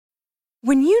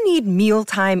When you need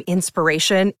mealtime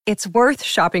inspiration, it's worth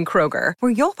shopping Kroger,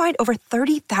 where you'll find over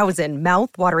 30,000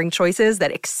 mouth-watering choices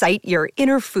that excite your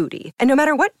inner foodie. And no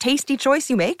matter what tasty choice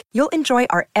you make, you'll enjoy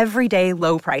our everyday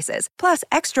low prices, plus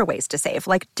extra ways to save,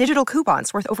 like digital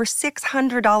coupons worth over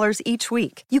 $600 each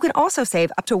week. You can also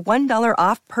save up to $1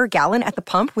 off per gallon at the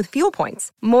pump with fuel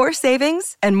points. More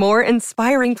savings and more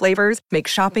inspiring flavors make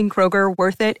shopping Kroger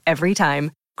worth it every time.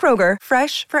 Kroger,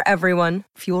 fresh for everyone.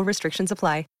 Fuel restrictions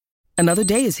apply. Another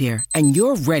day is here, and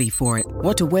you're ready for it.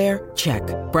 What to wear? Check.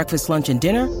 Breakfast, lunch, and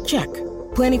dinner? Check.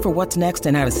 Planning for what's next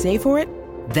and how to save for it?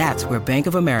 That's where Bank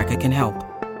of America can help.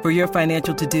 For your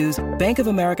financial to-dos, Bank of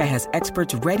America has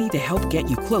experts ready to help get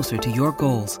you closer to your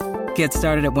goals. Get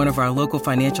started at one of our local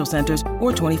financial centers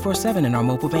or 24/7 in our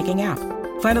mobile banking app.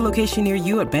 Find a location near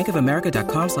you at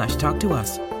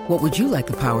bankofamerica.com/talktous. What would you like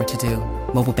the power to do?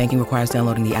 Mobile banking requires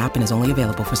downloading the app and is only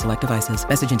available for select devices.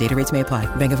 Message and data rates may apply.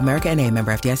 Bank of America N.A.,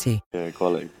 member FDIC. Yeah,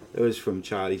 quality. It was from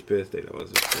Charlie's birthday, that was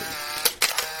it?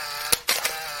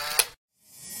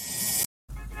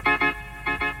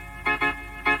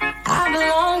 I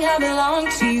belong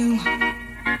to you.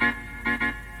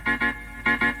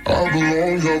 I belong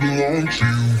to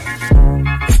you.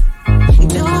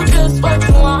 Do just what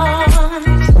you want.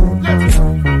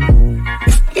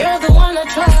 You're the one I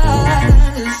trust.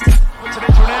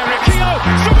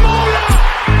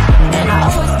 And I'll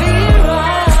always be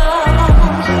around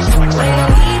when you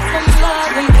need some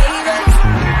loving, baby.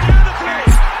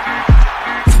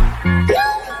 No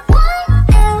one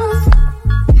else.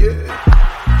 Yeah.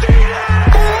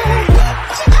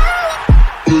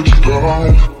 Put you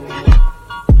down.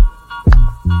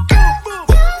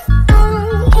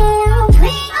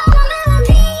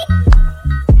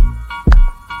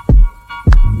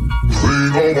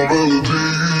 All my melodies,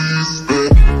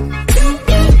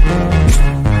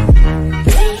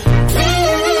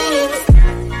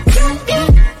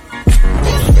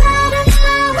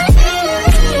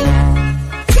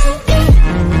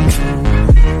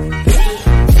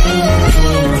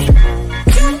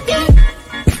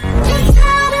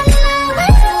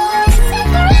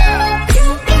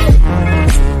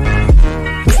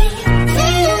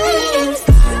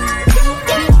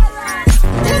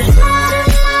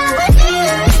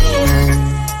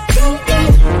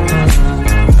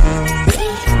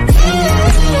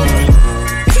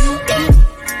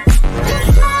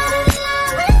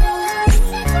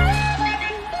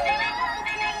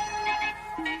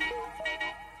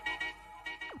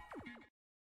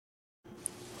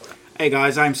 Hey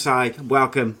guys, I'm Si.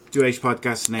 Welcome to Ace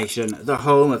Podcast Nation, the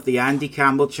home of the Andy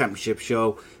Campbell Championship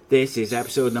Show. This is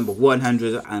episode number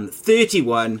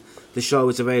 131. The show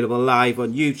is available live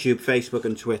on YouTube, Facebook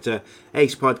and Twitter.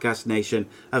 Ace Podcast Nation.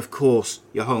 Of course,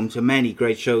 you're home to many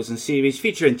great shows and series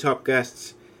featuring top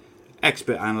guests,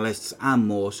 expert analysts and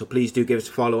more. So please do give us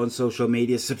a follow on social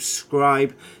media.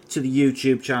 Subscribe to the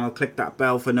YouTube channel. Click that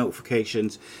bell for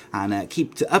notifications. And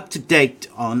keep up to date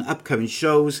on upcoming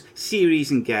shows, series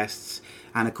and guests.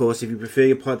 And of course, if you prefer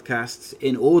your podcasts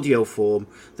in audio form,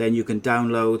 then you can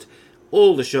download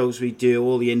all the shows we do,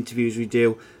 all the interviews we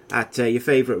do at your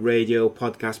favourite radio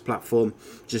podcast platform.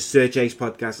 Just search Ace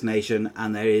Podcast Nation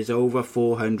and there is over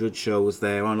 400 shows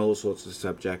there on all sorts of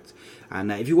subjects.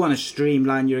 And if you want to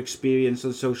streamline your experience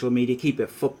on social media, keep it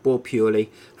football purely,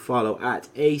 follow at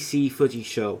AC Footy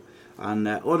Show on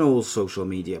all social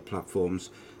media platforms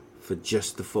for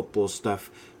just the football stuff.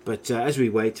 But as we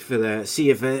wait for see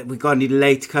if we got any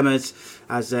latecomers,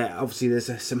 as obviously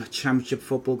there's some championship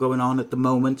football going on at the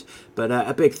moment. But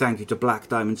a big thank you to Black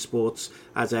Diamond Sports,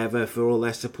 as ever, for all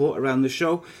their support around the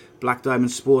show. Black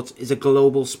Diamond Sports is a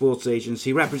global sports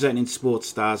agency representing sports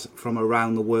stars from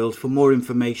around the world. For more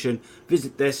information,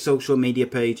 visit their social media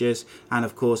pages and,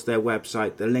 of course, their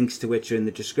website, the links to which are in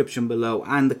the description below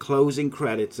and the closing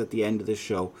credits at the end of the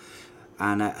show.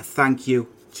 And a thank you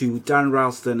to Darren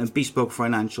Ralston and Bespoke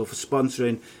Financial for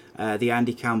sponsoring the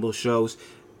Andy Campbell shows.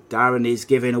 Darren is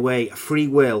giving away a free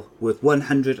will worth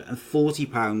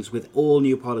 £140 with all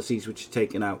new policies which are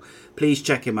taken out. Please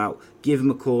check him out, give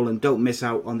him a call and don't miss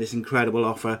out on this incredible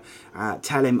offer.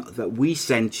 Tell him that we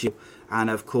sent you, and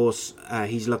of course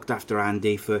he's looked after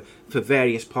Andy for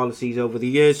various policies over the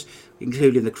years,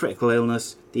 including the critical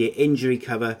illness, the injury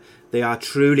cover. They are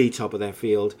truly top of their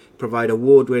field, provide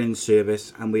award-winning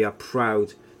service, and we are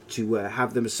proud to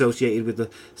have them associated with the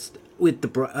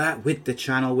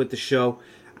channel, with the show.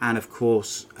 And of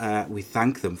course, we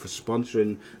thank them for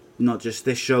sponsoring not just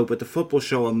this show, but the football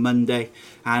show on Monday.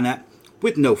 And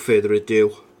with no further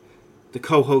ado, the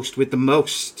co-host with the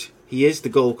most, he is the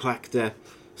goal collector,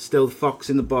 still the fox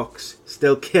in the box,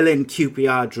 still killing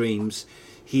QPR dreams.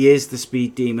 He is the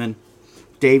speed demon.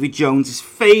 David Jones's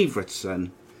favourite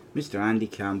son, Mr. Andy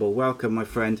Campbell. Welcome, my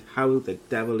friend. How the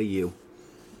devil are you?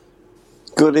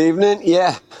 Good evening.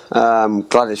 Yeah,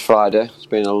 glad it's Friday. It's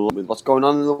been a lot with what's going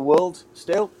on in the world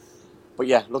still, but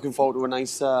yeah, looking forward to a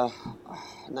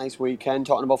nice weekend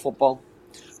talking about football,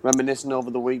 reminiscing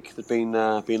over the week. There's been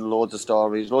loads of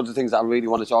stories, loads of things that I really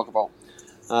want to talk about.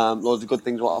 Loads of good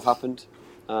things what have happened,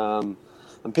 and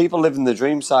people living the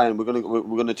dream. Sign we're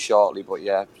gonna shortly, but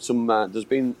yeah, there's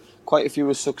been quite a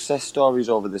few success stories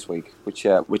over this week, which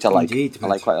I like. Indeed, I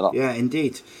like quite a lot. Yeah,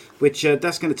 indeed. Which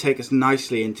that's going to take us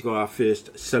nicely into our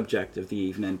first subject of the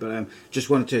evening. But just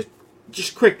wanted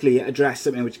to quickly address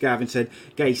something which Gavin said.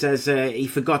 He says he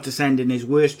forgot to send in his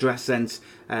worst dress sense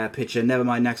picture. Never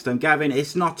mind next time. Gavin,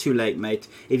 it's not too late, mate.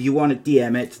 If you want to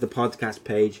DM it to the podcast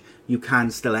page, you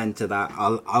can still enter that.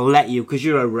 I'll let you, because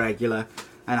you're a regular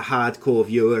and a hardcore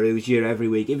viewer who's here every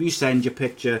week. If you send your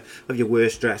picture of your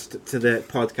worst dress to the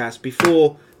podcast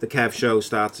before the Kev show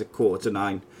starts at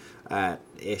 8:45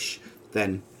 ish,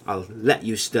 then I'll let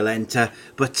you still enter.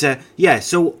 But yeah,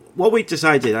 so what we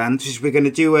decided, and is we're going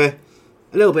to do a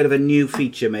little bit of a new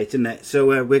feature, mate, isn't it? So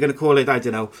we're going to call it, I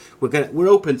don't know, we're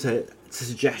open to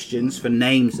suggestions for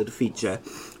names of the feature,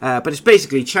 but it's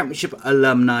basically Championship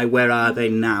alumni. Where are they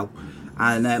now?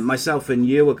 And myself and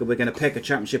you, we're going to pick a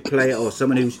Championship player or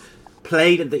someone who's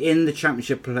played in the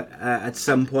Championship at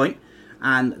some point,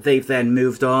 and they've then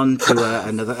moved on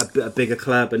to a bigger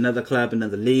club,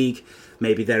 another league.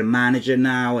 Maybe they're a manager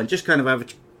now, and just kind of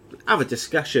have a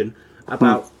discussion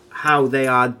about how they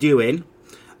are doing.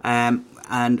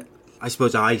 And I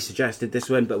suppose I suggested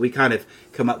this one, but we kind of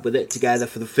come up with it together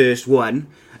for the first one.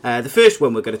 The first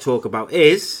one we're going to talk about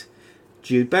is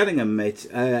Jude Bellingham, mate.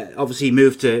 Obviously he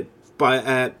moved to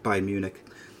Bayern Munich,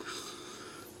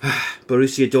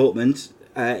 Borussia Dortmund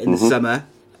in the summer.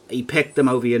 He picked them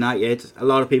over United. A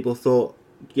lot of people thought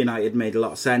United made a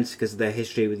lot of sense because of their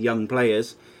history with young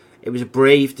players. It was a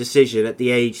brave decision at the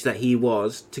age that he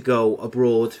was to go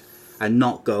abroad and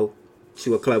not go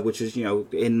to a club which is,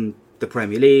 in the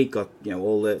Premier League, got,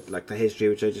 all the history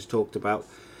which I just talked about.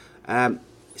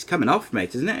 It's coming off,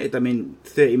 mate, isn't it? I mean,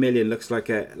 30 million looks like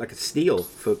a steal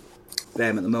for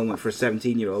them at the moment for a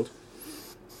 17-year-old.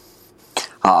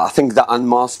 I think that and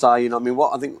Marseille,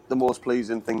 what I think the most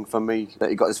pleasing thing for me,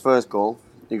 that he got his first goal.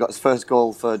 He got his first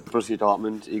goal for Borussia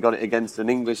Dortmund. He got it against an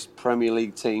English Premier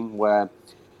League team where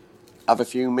have a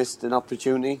few missed an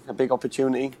opportunity, a big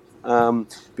opportunity,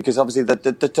 because obviously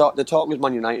the talk was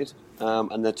Man United,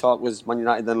 and the talk was Man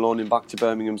United then loaning back to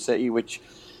Birmingham City, which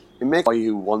it makes a boy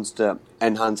who wants to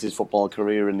enhance his football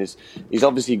career, and he's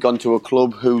obviously gone to a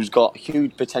club who's got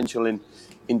huge potential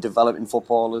in developing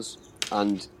footballers,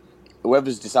 and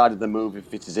whoever's decided the move,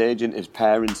 if it's his agent, his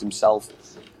parents, himself,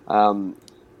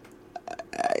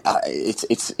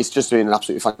 it's just been an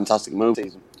absolutely fantastic move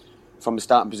season. From the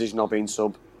starting position or being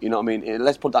sub,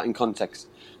 let's put that in context.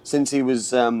 Since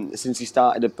he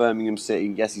started at Birmingham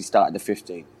City, yes, he started at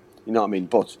 15.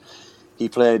 But he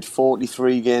played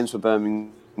 43 games for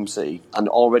Birmingham City, and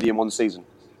already in one season,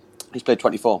 he's played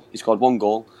 24. He scored one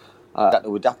goal. That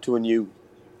to adapt to a new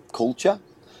culture,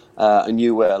 a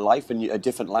new way of life, a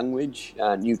different language,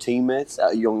 new teammates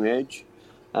at a young age.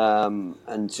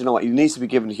 And you know what? He needs to be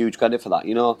given huge credit for that.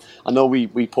 I know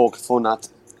we poke fun at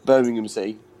Birmingham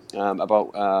City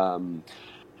about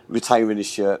retiring his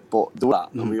shirt, but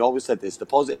and we always said this: the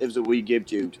positives that we give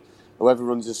Jude, whoever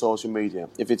runs the social media,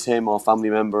 if it's him or family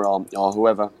member or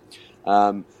whoever,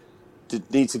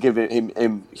 needs to give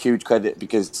him huge credit,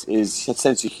 because his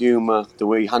sense of humour, the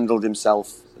way he handled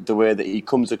himself, the way that he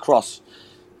comes across,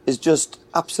 is just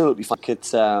absolutely fun.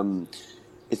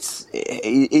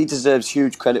 He deserves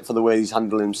huge credit for the way he's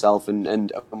handled himself,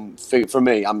 and for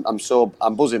me,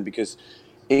 I'm buzzing because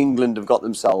England have got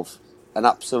themselves an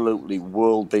absolutely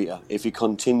world beater. If he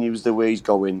continues the way he's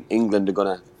going, England are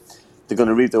gonna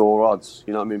reap the rewards.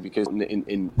 You know what I mean? Because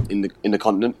in the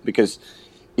continent, because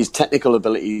his technical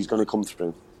ability is going to come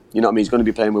through. You know what I mean? He's going to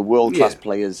be playing with world class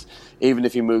players, even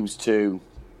if he moves to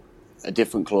a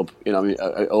different club. You know what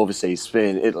I mean? Overseas,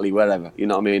 Spain, Italy, wherever. You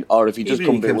know what I mean? Or if he just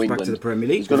comes to England, back to the Premier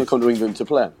League, he's going to come to England to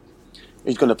play.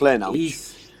 He's going to play now. I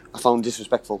found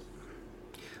disrespectful.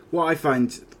 What I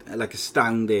find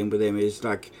astounding with him is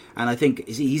and I think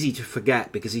it's easy to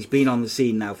forget because he's been on the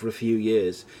scene now for a few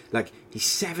years. He's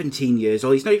 17 years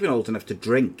old. He's not even old enough to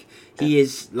drink. He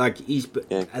is he's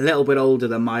a little bit older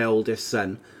than my oldest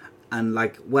son, and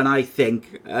when I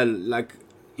think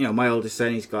my oldest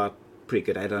son, he's got a pretty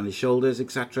good head on his shoulders,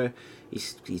 etc.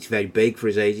 He's very big for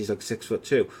his age. He's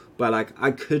 6'2", but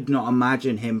I could not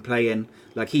imagine him playing.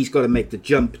 He's got to make the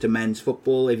jump to men's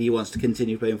football if he wants to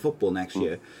continue playing football next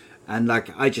year. And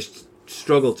I just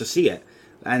struggle to see it.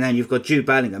 And then you've got Jude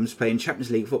Bellingham's playing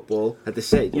Champions League football at the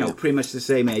same, pretty much the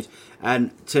same age,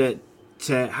 and to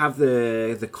have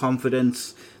the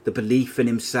confidence, the belief in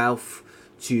himself,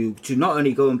 to not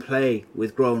only go and play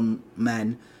with grown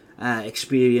men,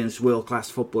 experienced world class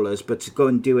footballers, but to go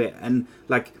and do it. And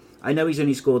like, I know he's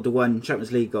only scored the one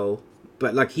Champions League goal,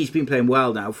 but like, he's been playing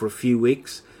well now for a few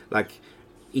weeks. Like,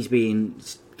 he's been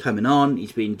coming on,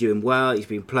 he's been doing well, he's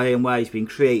been playing well, he's been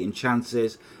creating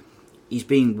chances. He's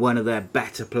been one of their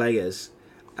better players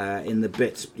in the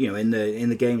bits, in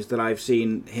the games that I've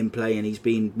seen him play, and he's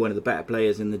been one of the better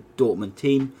players in the Dortmund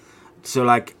team. So,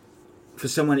 like, for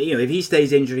someone, if he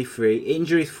stays injury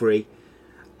free,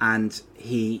 and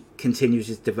he continues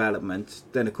his development,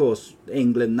 then of course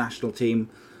England national team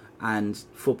and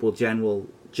football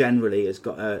generally has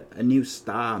got a new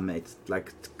star, mate.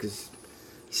 Like, because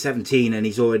he's 17 and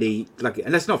he's already, like,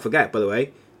 and let's not forget, by the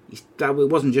way, it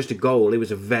wasn't just a goal, it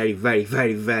was a very, very,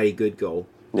 very, very good goal.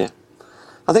 Yeah.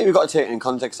 I think we've got to take it in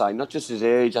context side, not just his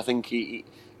age. I think he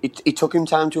took him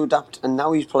time to adapt, and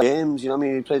now he's playing games.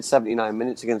 He played 79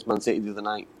 minutes against Man City the other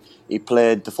night. He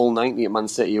played the full 90 at Man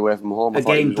City away from home. A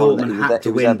game Dortmund had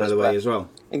to win, by the way, as well.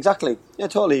 Exactly. Yeah,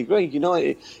 totally agree.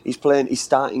 He's playing, he's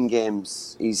starting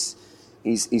games. He's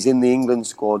in the England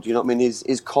squad. You know what I mean?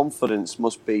 His confidence he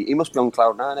must be on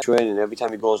cloud nine training every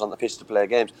time he goes on the pitch to play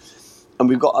games. And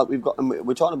we're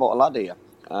talking about a lad here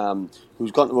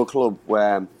who's gone to a club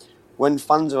where, when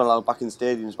fans are allowed back in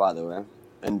stadiums, by the way,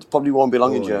 and probably won't be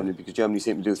long in Germany, because Germany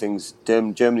seem to do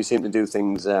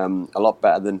things a lot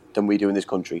better than we do in this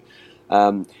country.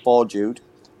 For Jude,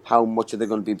 how much are they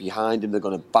going to be behind him? They're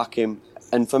going to back him,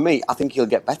 and for me, I think he'll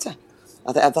get better.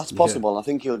 I think that's possible. I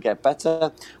think he'll get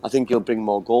better. I think he'll bring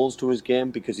more goals to his game,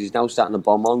 because he's now starting to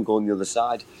bomb on, going the other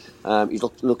side. He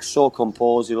looks so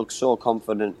composed. He looks so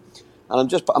confident.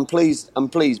 And I'm pleased.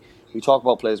 We talk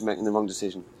about players making the wrong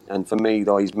decision, and for me,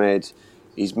 though, he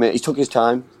took his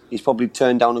time. He's probably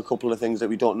turned down a couple of things that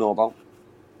we don't know about.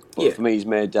 But for me, he's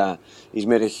made a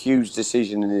huge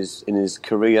decision in his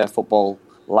career football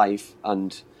life,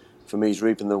 and for me, he's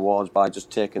reaping the rewards by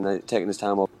just taking his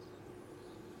time up.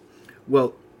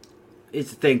 Well, it's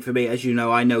the thing for me, as you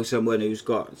know, I know someone who's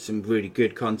got some really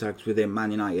good contacts within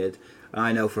Man United. And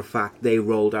I know for a fact they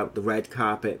rolled out the red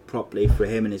carpet properly for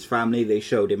him and his family. They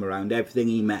showed him around everything.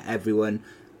 He met everyone.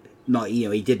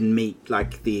 He didn't meet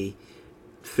like the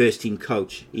first team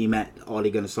coach. He met Ole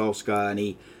Gunnar Solskjaer,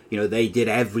 and they did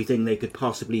everything they could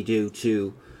possibly do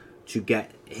to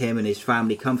get him and his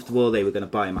family comfortable. They were going to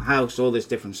buy him a house, all this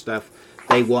different stuff.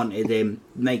 They wanted him.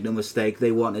 Make no mistake,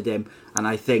 they wanted him. And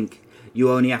I think you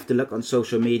only have to look on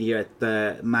social media at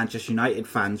the Manchester United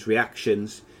fans'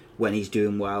 reactions when he's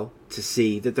doing well to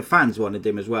see that the fans wanted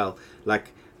him as well.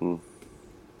 Like,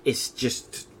 it's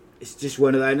just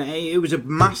one of those. It was a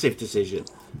massive decision,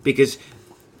 because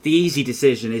the easy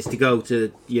decision is to go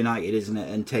to United, isn't it,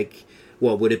 and take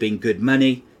what would have been good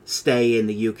money, stay in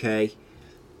the UK,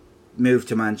 move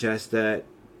to Manchester,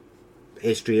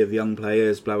 history of young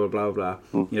players, blah, blah, blah,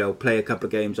 blah. Play a couple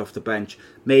of games off the bench.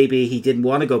 Maybe he didn't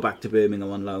want to go back to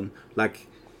Birmingham on loan. Like,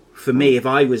 for me, if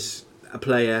I was a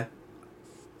player,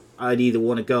 I'd either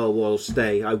want to go or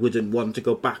stay. I wouldn't want to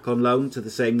go back on loan to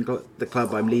the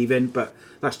club I'm leaving, but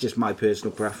that's just my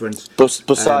personal preference. But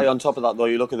Si, on top of that, though,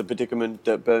 you look at the predicament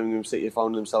that Birmingham City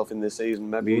found himself in this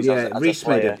season. Maybe as Reece a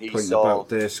player, made a point about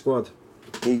their squad.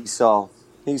 He saw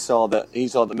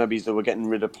that maybe they were getting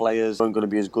rid of players who weren't going to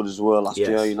be as good as they were last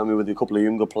year. With a couple of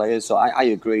younger players. So I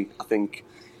agree. I think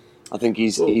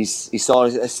he saw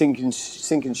a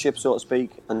sinking ship, so to speak,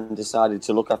 and decided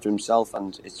to look after himself,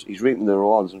 and he's reaping the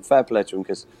rewards. And fair play to him,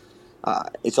 because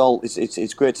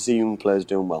it's great to see young players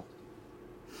doing well.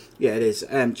 Yeah, it is.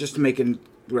 Just to make a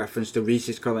reference to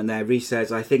Reece's comment there, Reece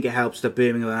says, "I think it helps that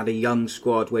Birmingham had a young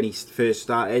squad when he first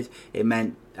started. It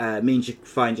means you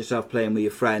find yourself playing with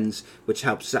your friends, which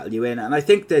helps settle you in." And I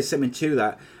think there's something to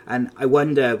that. And I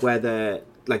wonder whether,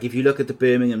 like, if you look at the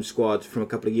Birmingham squad from a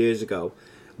couple of years ago,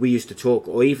 we used to talk,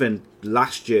 or even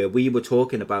last year, we were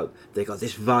talking about they got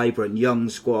this vibrant young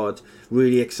squad,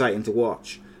 really exciting to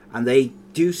watch. And they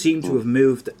do seem to have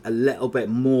moved a little bit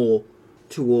more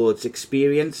towards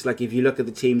experience. Like, if you look at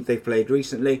the teams they've played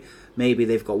recently, maybe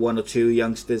they've got one or two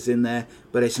youngsters in there,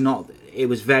 but it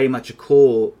was very much a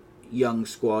core young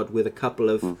squad with a couple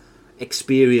of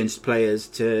experienced players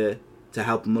to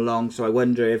help them along. So I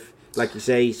wonder if, like you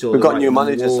say, we've got new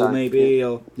managers, maybe,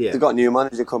 they've got a new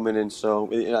manager coming in, so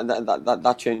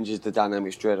that changes the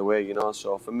dynamic straight away.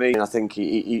 So for me, I think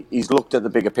he's looked at the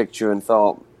bigger picture and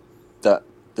thought that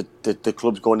the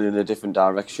club's going in a different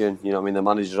direction. The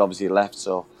manager's obviously left,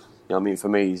 so know what I mean, for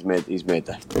me, he's made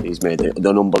an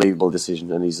unbelievable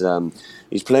decision, and he's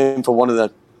playing for one of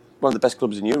the best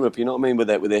clubs in Europe. You know what I mean,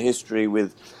 with a history,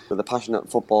 with a passionate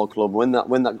football club. When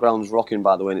that ground's rocking,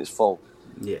 by the way, and it's full.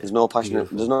 Yeah, there's no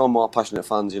more passionate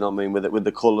fans. You know what I mean, with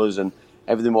the colours and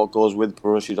everything what goes with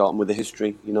Borussia Dortmund, with the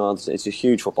history. You know, it's a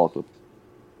huge football club.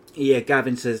 Yeah,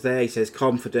 Gavin says there. He says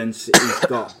confidence he's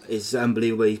got is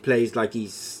unbelievable. He plays like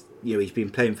he's been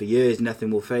playing for years.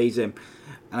 Nothing will faze him,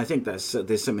 and I think there's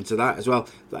something to that as well.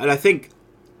 And I think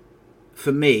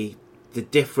for me, the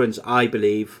difference, I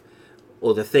believe,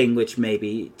 or the thing which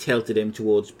maybe tilted him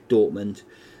towards Dortmund,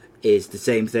 is the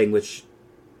same thing which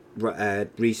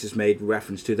Reece has made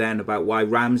reference to then about why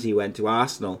Ramsey went to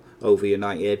Arsenal over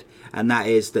United, and that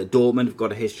is that Dortmund have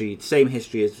got the same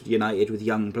history as United with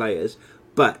young players,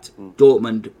 but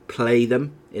Dortmund play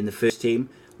them in the first team,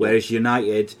 whereas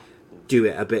United do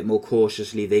it a bit more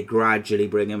cautiously. They gradually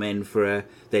bring them in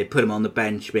they put them on the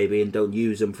bench maybe and don't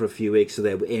use them for a few weeks, so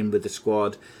they're in with the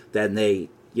squad. Then they'll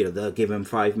give them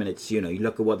 5 minutes. You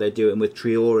look at what they're doing with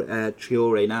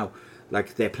Traore now,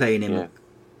 like they're playing him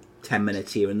 10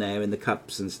 minutes here and there in the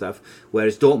cups and stuff.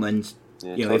 Whereas Dortmund,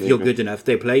 totally if you're good enough,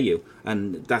 they play you,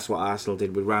 and that's what Arsenal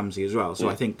did with Ramsey as well. So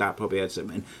I think that probably had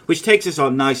something, which takes us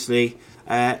on nicely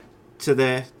to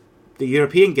the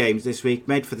European games this week,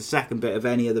 made for the second bit of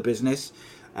any other business.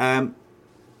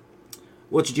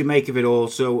 What did you make of it all?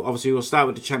 So obviously we'll start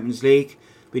with the Champions League.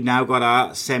 We've now got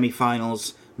our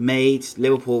semi-finals made.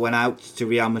 Liverpool went out to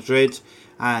Real Madrid,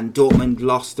 and Dortmund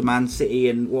lost to Man City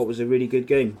in what was a really good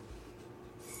game.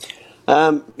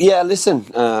 It's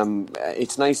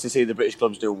nice to see the British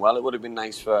clubs doing well. It would have been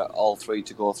nice for all three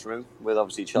to go through, with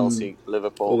obviously Chelsea,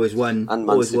 Liverpool, always one, and Man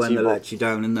always City. one that lets you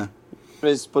down, isn't there?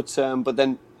 But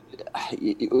then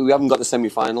we haven't got the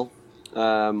semi-final,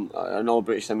 an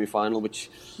all-British semi-final, which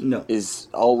is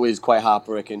always quite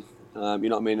heartbreaking. You know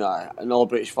what I mean? An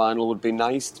all-British final would be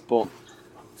nice, but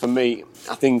for me,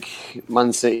 I think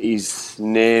Man City's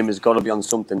name has got to be on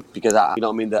something, because you know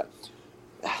what I mean, that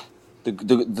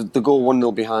the goal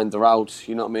 1-0 behind, they're out.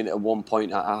 You know what I mean? At one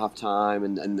point at half time,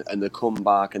 and the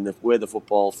comeback and the way the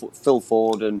football, Phil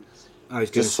Foden, I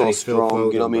was just so strong.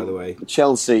 Foden, you know what I mean? By the way,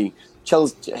 Chelsea.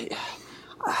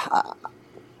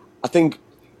 I think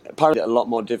apparently a lot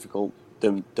more difficult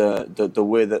than the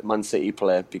way that Man City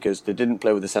play, because they didn't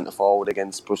play with the centre forward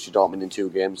against Borussia Dortmund in 2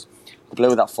 games. They play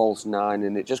with that false 9,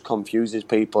 and it just confuses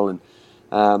people. And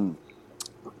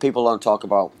people don't talk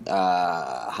about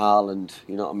Haaland,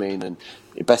 you know what I mean, and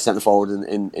the best centre forward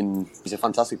in he's a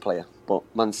fantastic player, but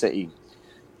Man City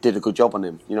did a good job on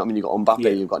him. You know what I mean? You've got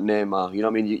Mbappe, you've got Neymar. You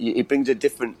know what I mean? It brings a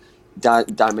different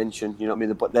dimension. You know what I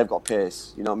mean? But they've got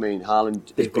pace. You know what I mean?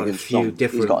 Haaland is big and strong.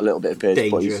 He's got a little bit of pace.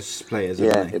 Dangerous players.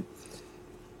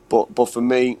 But for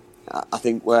me, I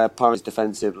think where Paris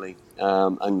defensively,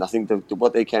 and I think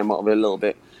what they came out of it a little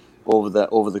bit over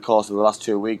the course of the last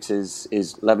 2 weeks is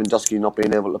Lewandowski not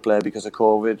being able to play because of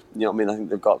COVID. You know what I mean? I think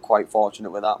they've got quite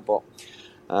fortunate with that. But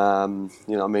you know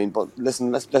what I mean? But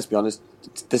listen, let's be honest.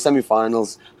 The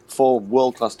semi-finals, 4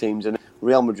 world-class teams, and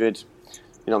Real Madrid,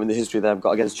 you know what I mean, the history they've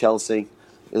got against Chelsea.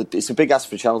 It's a big ask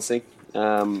for Chelsea.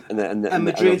 And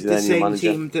Madrid the same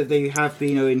team that they have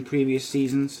been in previous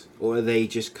seasons, or are they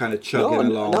just kind of chugging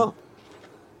along? No.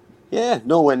 Yeah,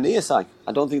 nowhere near, Si.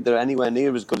 I don't think they're anywhere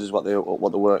near as good as what they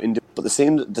were. But the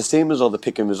same as though they're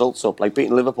picking results up, like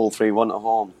beating Liverpool 3-1 at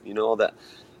home. You know that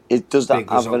it does that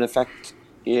have an effect.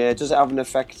 Yeah, does it have an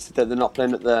effect that they're not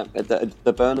playing at the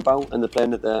Bernabeu, and they're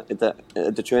playing at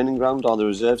the training ground or the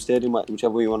reserve stadium,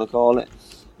 whichever you want to call it?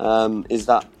 Is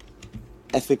that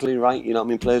ethically right? You know what I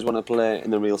mean? Players want to play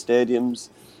in the real stadiums.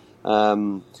 You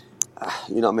know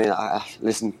what I mean?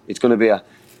 Listen, it's going to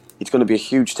be a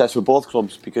huge test for both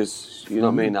clubs, because you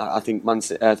know what I mean. I think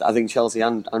Chelsea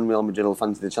and Real Madrid will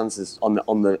fancy the chances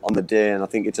on the day, and I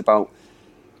think it's about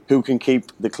who can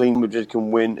keep the clean. Madrid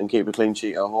can win and keep a clean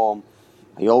sheet at home.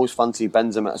 You always fancy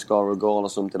Benzema to score a goal or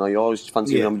something, or you always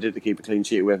fancy Real Madrid to keep a clean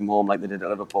sheet away from home like they did at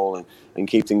Liverpool, and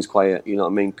keep things quiet. You know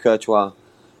what I mean? Courtois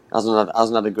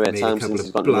hasn't had a great time since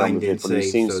he's gone to Real Madrid, but he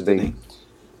seems to be.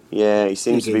 Yeah, he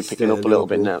seems to be picking up a little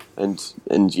bit now, and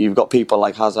you've got people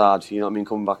like Hazard, you know what I mean,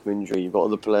 coming back from injury. You've got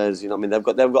other players, you know what I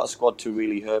mean. They've got a squad to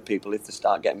really hurt people if they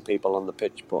start getting people on the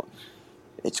pitch. But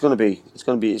it's going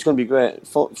to be great.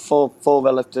 Four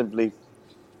relatively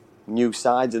new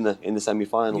sides in the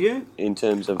semi-final. Yeah. in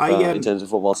terms of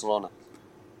football, Barcelona.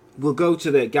 We'll go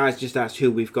to the guys. Just asked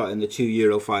who we've got in the 2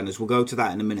 Euro finals. We'll go to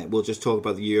that in a minute. We'll just talk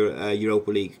about the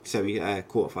Europa League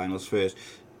quarterfinals first.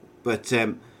 But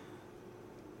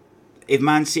if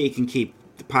Man City can keep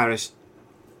the Paris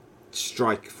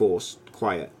strike force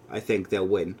quiet, I think they'll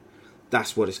win.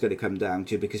 that's what it's going to come down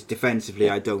to, because defensively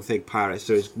I don't think Paris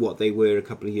is what they were a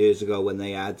couple of years ago when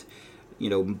they had,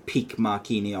 peak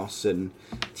Marquinhos and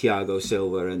Thiago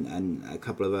Silva and a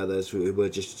couple of others who were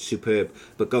just superb.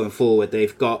 But going forward,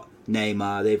 they've got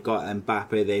Neymar, they've got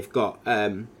Mbappe, they've got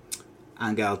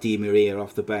Angel Di Maria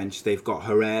off the bench, they've got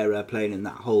Herrera playing in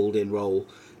that holding role.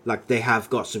 Like, they have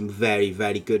got some very,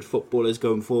 very good footballers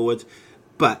going forward.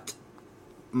 But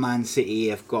Man City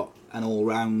have got an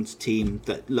all-round team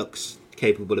that looks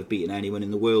capable of beating anyone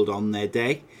in the world on their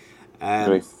day.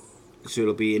 So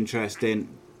it'll be interesting.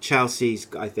 Chelsea's,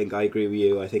 I think I agree with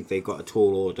you, I think they've got a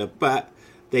tall order, but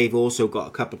they've also got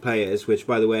a couple of players, which,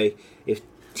 by the way, if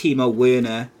Timo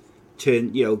Werner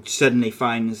suddenly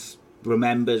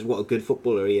remembers what a good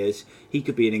footballer he is, he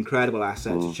could be an incredible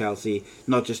asset to Chelsea,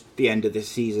 not just the end of this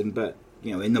season, but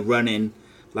in the run-in,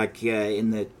 like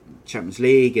in the Champions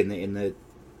League, in the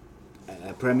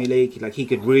Premier League. Like, he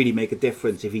could really make a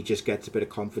difference if he just gets a bit of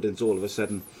confidence all of a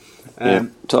sudden.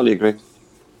 Totally agree.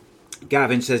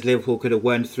 Gavin says Liverpool could have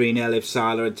won 3-0 if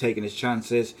Salah had taken his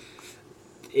chances.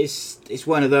 It's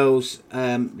one of those.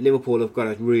 Liverpool have got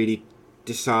to really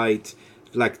decide.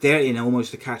 Like, they're in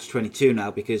almost a catch-22 now,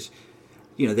 because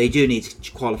they do need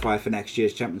to qualify for next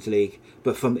year's Champions League.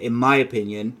 But in my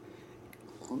opinion,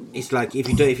 it's like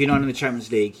if you're not in the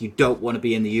Champions League, you don't want to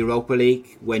be in the Europa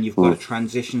League when you've got a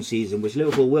transition season, which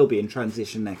Liverpool will be in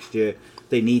transition next year.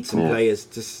 They need some players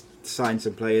to sign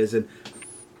some players, and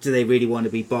do they really want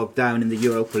to be bogged down in the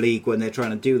Europa League when they're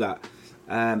trying to do that?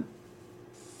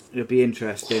 It'll be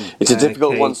interesting. It's a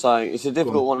difficult one, Si. It's a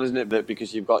difficult one, isn't it? But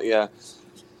because you've got your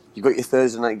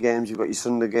Thursday night games, you've got your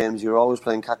Sunday games. You're always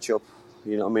playing catch up.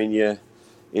 You know what I mean?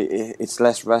 It's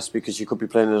less rest because you could be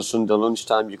playing on a Sunday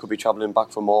lunchtime. You could be travelling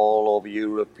back from all over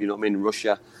Europe. You know what I mean?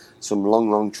 Russia, some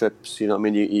long trips. You know what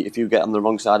I mean? If you get on the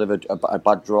wrong side of a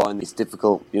bad drawing, it's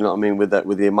difficult. You know what I mean? With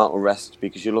the amount of rest,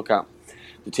 because you look at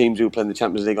the teams who play in the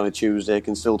Champions League on a Tuesday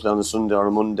can still play on a Sunday or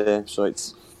a Monday. So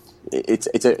it's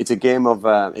a game of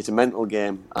it's a mental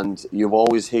game, and you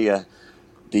always hear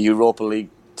the Europa League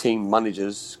team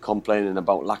managers complaining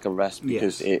about lack of rest,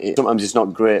 because sometimes it's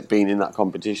not great being in that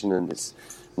competition, and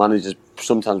managers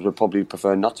sometimes would probably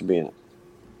prefer not to be in it.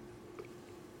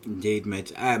 Indeed,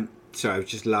 mate. Sorry, I was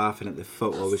just laughing at the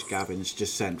photo which Gavin's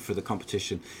just sent for the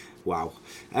competition. Wow.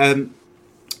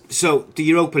 So the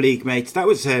Europa League, mate, that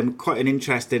was quite an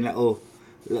interesting little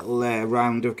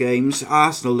round of games.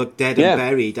 Arsenal looked dead and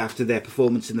buried after their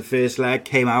performance in the first leg.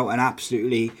 Came out and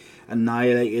absolutely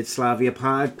annihilated Slavia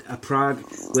Prague.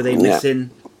 Were they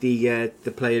missing the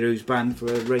player who's banned for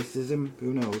racism?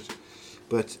 Who knows?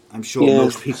 But I'm sure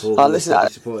most people will be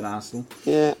supporting Arsenal.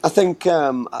 Yeah, I think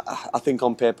on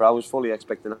paper I was fully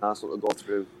expecting Arsenal to go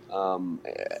through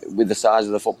with the size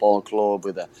of the football club,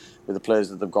 with the players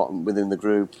that they've got within the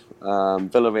group.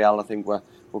 Villarreal, I think, were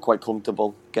quite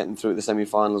comfortable getting through the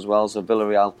semi-final as well. So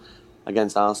Villarreal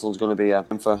against Arsenal is going to be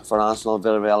for Arsenal.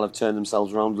 Villarreal have turned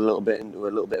themselves around a little bit into a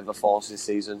little bit of a force this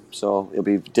season. So it'll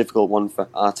be a difficult one for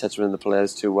Arteta and the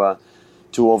players to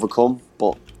overcome,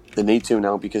 but they need to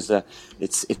now, because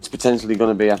it's potentially going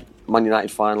to be a Man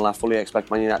United final. I fully expect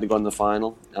Man United to go in the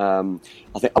final. I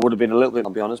think I would have been a little bit,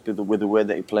 I'll be honest, with the way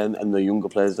that he played and the younger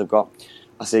players they've got.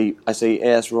 I see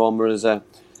AS Roma as an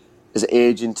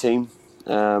ageing team.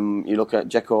 You look at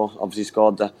Dzeko, obviously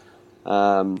scored the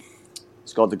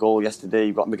goal yesterday.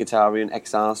 You've got Mkhitaryan,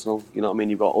 ex-Arsenal. You know what I mean?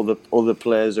 You've got other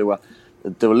players who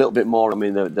they're a little bit more. I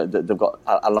mean, they've got.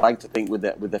 I like to think with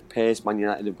the pace Man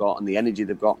United have got and the energy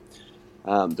they've got.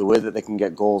 The way that they can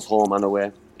get goals home and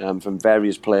away from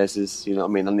various places, you know what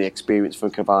I mean, and the experience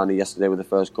from Cavani yesterday with the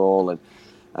first goal and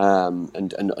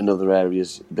other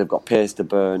areas, they've got pace to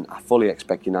burn. I fully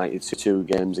expect United to 2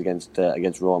 games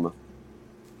against Roma.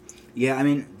 Yeah, I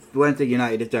mean, one thing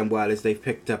United have done well is they've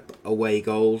picked up away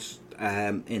goals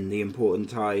in the important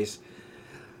ties,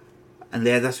 and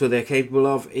that's what they're capable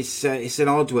of. It's an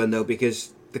odd one though,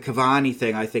 because the Cavani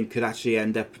thing I think could actually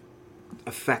end up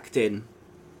affecting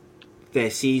their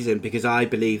season, because I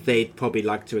believe they'd probably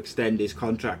like to extend his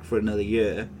contract for another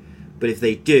year. But if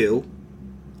they do,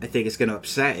 I think it's going to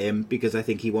upset him, because I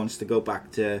think he wants to go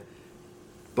back to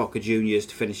Boca Juniors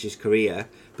to finish his career.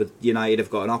 But United have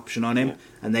got an option on him,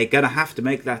 and they're going to have to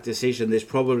make that decision. There's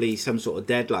probably some sort of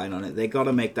deadline on it. They've got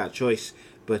to make that choice.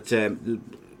 But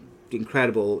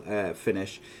incredible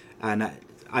finish. And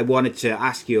I wanted to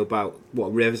ask you about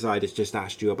what Riverside has just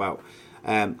asked you about.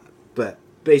 But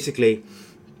basically,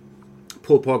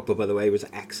 Paul Pogba, by the way, was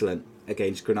excellent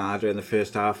against Granada in the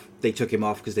first half. They took him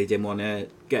off because they didn't want to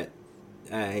get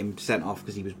him sent off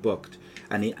because he was booked.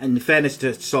 And in fairness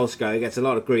to Solskjaer, he gets a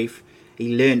lot of grief.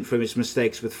 he learnt from his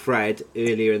mistakes with Fred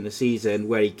earlier in the season,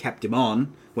 where he kept him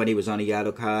on when he was on a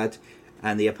yellow card,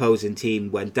 and the opposing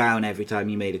team went down every time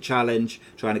he made a challenge,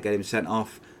 trying to get him sent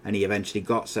off, and he eventually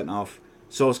got sent off.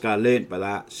 Solskjaer learnt by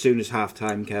that. As soon as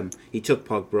half-time came, he took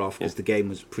Pogba off because the game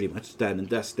was pretty much done and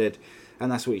dusted,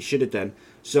 and that's what he should have done.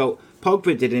 So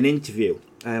Pogba did an interview.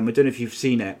 I don't know if you've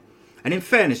seen it. And in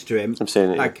fairness to him,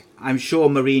 I'm sure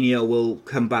Mourinho will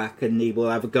come back and he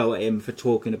will have a go at him for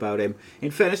talking about him.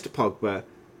 In fairness to Pogba,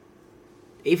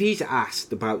 if he's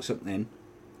asked about something,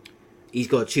 he's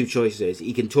got two choices.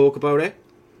 He can talk about it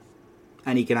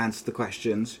and he can answer the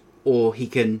questions, or he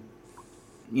can,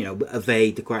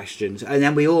 evade the questions. And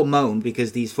then we all moan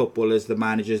because these footballers, the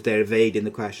managers, they're evading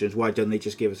the questions. Why don't they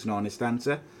just give us an honest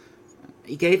answer?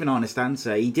 He gave an honest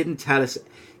answer. He didn't tell us,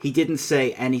 he didn't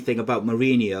say anything about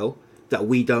Mourinho that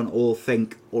we don't all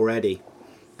think already,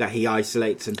 that he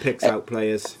isolates and picks out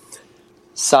players.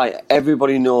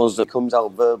 Everybody knows that comes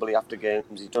out verbally after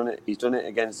games. He's done it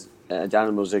against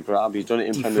Dynamo Zagreb. He's done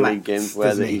it in Premier League games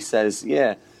where he says,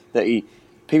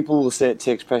 people will say it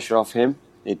takes pressure off him.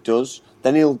 It does.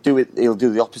 Then he'll do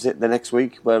the opposite the next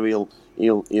week, where he'll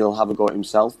have a go at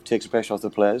himself, takes the pressure off the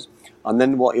players. And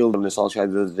then what he'll do in the Solskjaer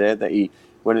the other day, that he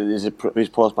went in his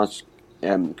post-match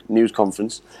news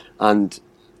conference and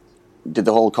did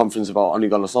the whole conference about Ole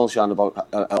Gunnar Solskjaer and about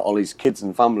all his kids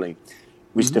and family,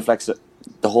 which deflects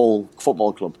the whole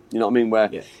football club. You know what I mean? Where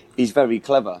he's very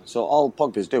clever. So all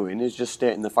Pogba's doing is just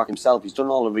stating the fact himself. He's done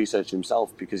all the research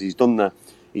himself because he's done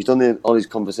all his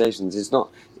conversations.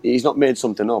 He's not made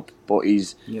something up, but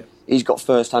he's got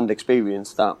first-hand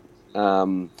experience that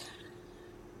Paul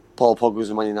Pogba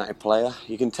was a Man United player.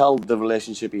 You can tell the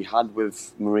relationship he had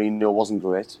with Mourinho wasn't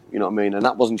great. You know what I mean? And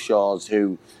that wasn't Shaw's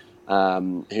who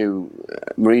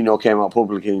Mourinho came out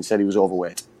publicly and said he was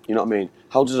overweight. You know what I mean?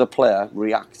 How does a player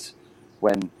react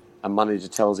when a manager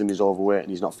tells him he's overweight and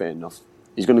he's not fit enough?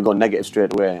 He's going to go negative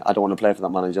straight away. I don't want to play for that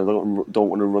manager. I don't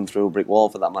want to run through a brick wall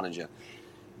for that manager.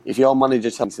 If your manager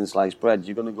tells you sliced bread,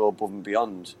 you're going to go above and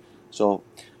beyond. So,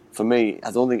 for me,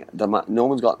 I don't think no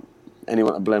one's got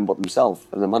anyone to blame but themselves,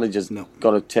 and the manager's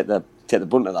got to take the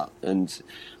brunt of that. And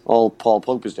all Paul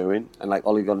Pogba's doing, and like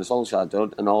Ole Gunnar Solskjaer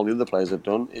did, and all the other players have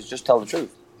done, is just tell the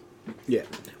truth. Yeah.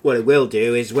 What it will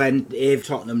do is if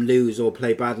Tottenham lose or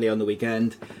play badly on the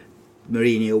weekend,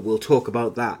 Mourinho will talk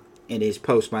about that in his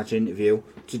post-match interview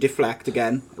to deflect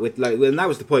again. And that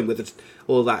was the point with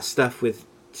all that stuff with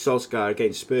Solskjaer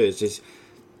against Spurs, is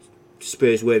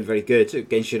Spurs weren't very good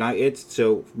against United,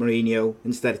 so Mourinho,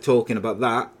 instead of talking about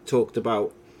that, talked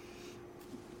about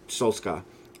Solskjaer.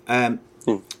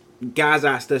 Gaz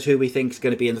asked us who we think is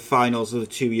going to be in the finals of the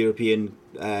two European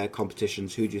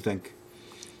competitions. Who do you think?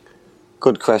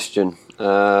 Good question.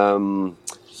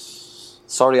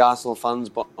 Sorry, Arsenal fans,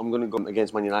 but I'm going to go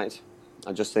against Man United.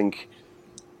 I don't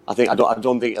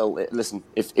think it'll listen.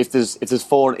 If there's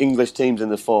four English teams in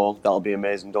the four, that'll be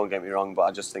amazing. Don't get me wrong, but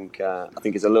I just think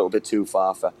it's a little bit too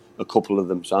far for a couple of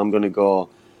them. So I'm going to go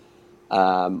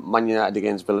Man United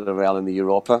against Villarreal in the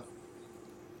Europa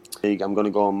League. I'm going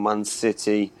to go Man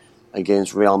City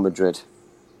against Real Madrid.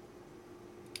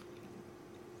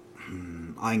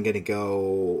 I'm going to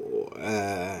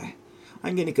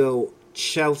go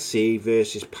Chelsea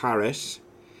versus Paris.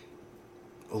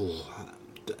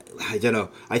 I don't know.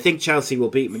 I think Chelsea will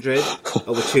beat Madrid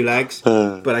over two legs,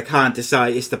 but I can't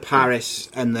decide. It's the Paris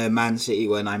and the Man City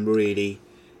one. I'm really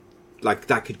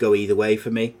that could go either way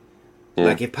for me. Yeah.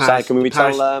 Like if Paris, can we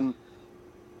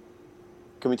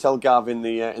tell Gav in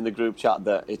the group chat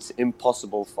that it's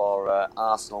impossible for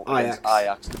Arsenal against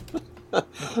Ajax?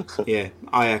 Yeah,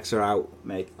 Ajax are out,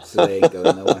 mate. So they ain't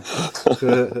going nowhere.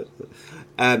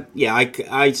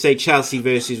 I'd say Chelsea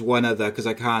versus one other, because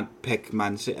I can't pick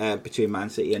between Man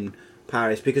City and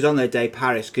Paris, because on their day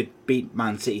Paris could beat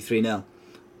Man City 3-0,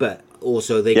 but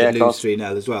also they could lose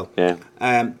 3-0 as well. Yeah.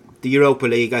 The Europa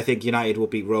League, I think United will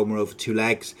beat Roma over two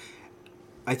legs.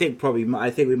 I think we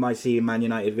might see Man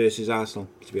United versus Arsenal,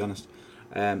 to be honest.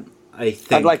 I'd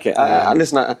like it.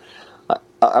 Listen,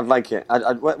 I'd like it.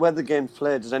 Where the game's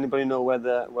played, does anybody know where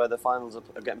the finals are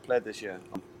getting played this year?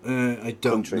 I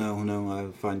don't know. No,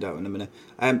 I'll find out in a minute.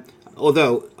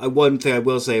 Although, one thing I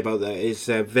will say about that is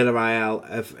Villarreal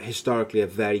have historically a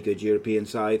very good European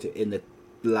side in the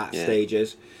last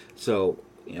stages. So,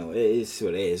 it is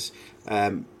what it is.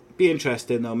 Be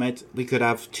interesting though, mate. We could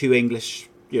have two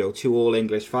all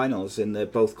English finals in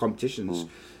both competitions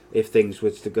if things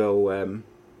was to go.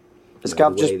 Has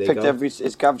Gav just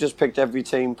picked every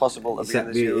team possible to be in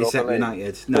this Europa except League?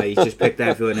 United. No, he's just picked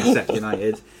everyone except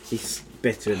United. He's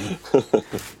bitter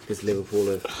because Liverpool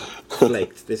have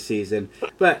flaked this season.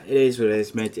 But it is what it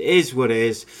is, mate. It is what it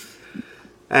is.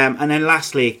 And then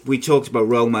lastly, we talked about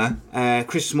Roma.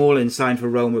 Chris Smalling signed for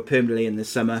Roma permanently in the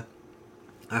summer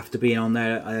after being on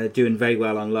there, doing very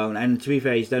well on loan. And to be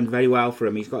fair, he's done very well for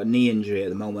him. He's got a knee injury at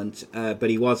the moment, but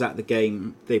he was at the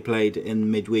game they played in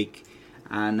midweek.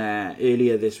 And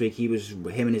earlier this week,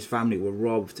 him and his family were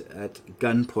robbed at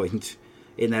gunpoint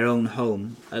in their own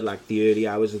home at like the early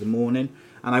hours of the morning.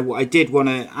 And I did want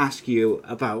to ask you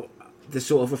about the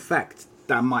sort of effect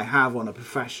that might have on a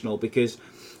professional, because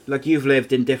like you've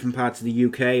lived in different parts of the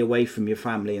UK away from your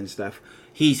family and stuff.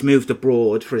 He's moved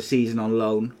abroad for a season on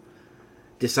loan,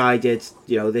 decided,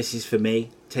 this is for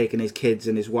me, taking his kids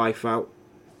and his wife out.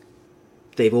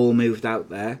 They've all moved out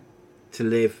there to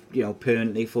live,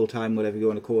 permanently, full-time, whatever you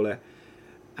want to call it.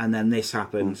 And then this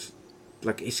happens.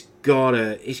 Like, it's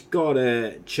gotta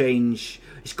change.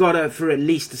 It's gotta, for at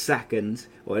least a second,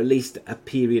 or at least a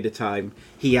period of time,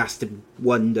 he has to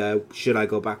wonder, should I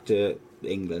go back to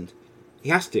England? He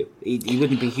has to. He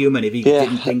wouldn't be human if he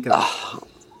didn't think of it.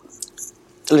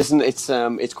 Listen, it's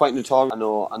quite notorious. I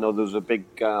know there was a big,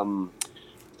 there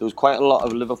was quite a lot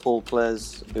of Liverpool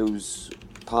players whose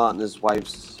partners'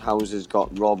 wives' houses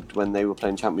got robbed when they were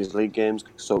playing Champions League games.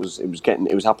 So it was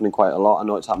happening quite a lot. I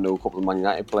know it's happened to a couple of Man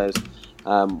United players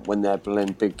when they're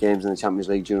playing big games in the Champions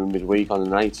League during midweek on the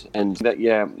night, and that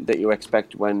you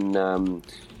expect when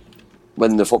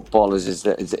the footballers is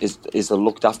they're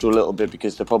looked after a little bit,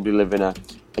 because they probably live in a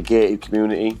gated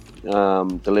community.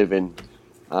 They live in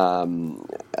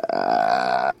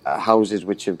houses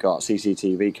which have got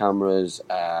CCTV cameras,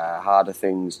 harder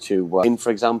things to in,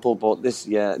 for example. But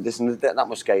that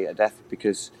must scare you to death,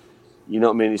 because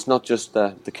it's not just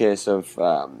the case of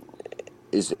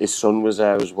his son was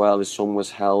there as well. His son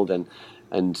was held, and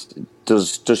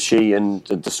does she and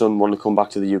the son want to come back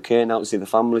to the UK now to see the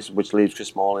family, which leaves Chris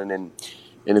Smalling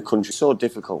in a country so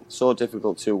difficult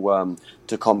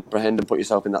to comprehend and put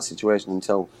yourself in that situation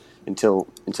until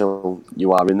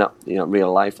you are in that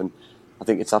real life. And I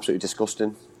think it's absolutely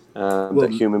disgusting that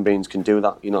human beings can do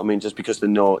that. Just because they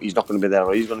know he's not going to be there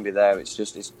or he's going to be there. It's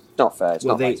not fair. It's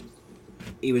not right.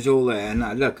 He was all there,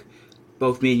 and look,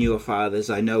 both me and you are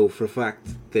fathers. I know for a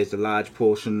fact there's a large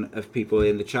portion of people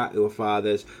in the chat who are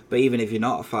fathers. But even if you're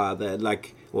not a father,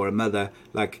 or a mother,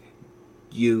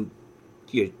 you're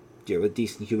a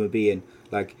decent human being.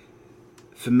 Like,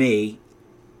 for me,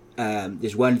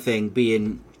 there's one thing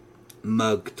being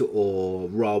mugged or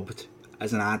robbed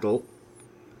as an adult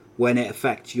when it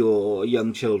affects your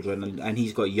young children, and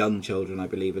he's got young children, I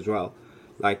believe, as well.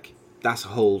 Like, that's a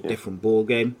whole different ball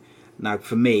game. Now,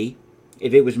 for me,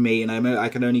 if it was me, and I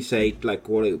can only say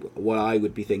what I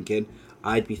would be thinking,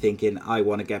 I'd be thinking I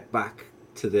want to get back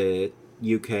to the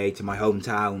UK, to my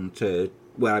hometown, to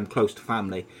where I'm close to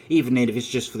family, even if it's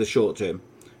just for the short term,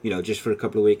 just for a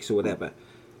couple of weeks or whatever.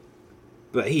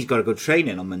 But he's got to go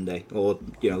training on Monday, or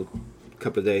a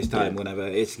couple of days time, whenever.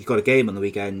 He's got a game on the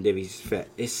weekend if he's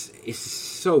fit. It's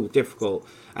so difficult,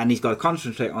 and he's got to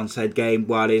concentrate on said game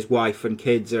while his wife and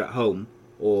kids are at home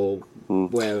or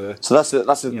wherever. So that's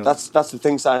the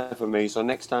thing side for me. So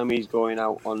next time he's going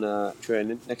out on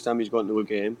training, next time he's going to a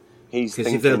game, he's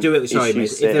thinking, if they'll do it. Sorry, mate,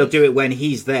 if they'll do it when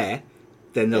he's there,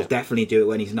 then they'll definitely do it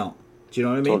when he's not. Do you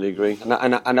know what I mean? Totally agree.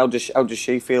 And how does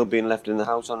she feel being left in the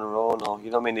house on her own? Or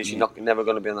is she never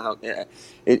going to be in the house? Yeah.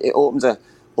 It opens a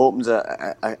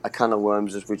can of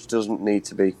worms which doesn't need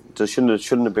to be.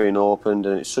 Shouldn't have been opened,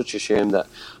 and it's such a shame that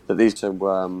these to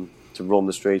roam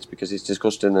the streets, because it's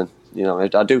disgusting. And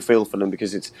I do feel for them,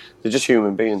 because they're just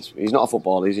human beings. He's not a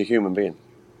footballer; he's a human being.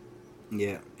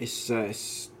 Yeah, it's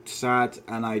sad,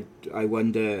 and I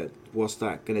wonder what's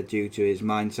that going to do to his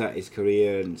mindset, his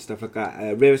career, and stuff like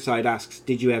that. Riverside asks,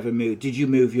 did you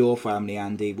move your family,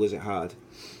 Andy? Was it hard?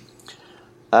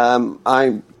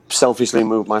 I selfishly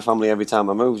moved my family every time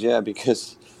I moved,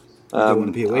 because you don't want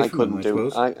to be away from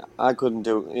them, I couldn't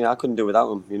do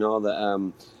without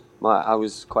them. I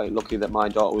was quite lucky that my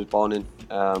daughter was born in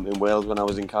Wales when I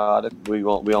was in Cardiff. We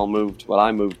all moved. Well,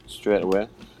 I moved straight away.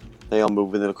 They all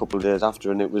moved within a couple of days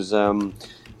after, and it was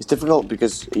it's difficult,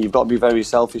 because you've got to be very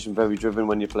selfish and very driven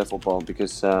when you play football,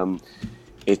 because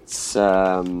it's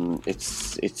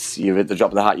you're at the drop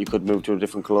of the hat. You could move to a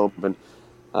different club, and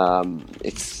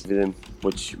it's everything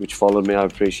which followed me. I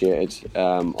appreciated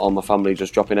all my family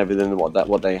just dropping everything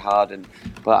what they had,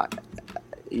 but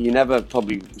you never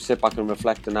probably sit back and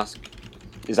reflect and ask,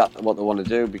 is that what they want to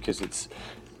do? Because it's,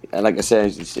 like I say,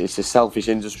 it's a selfish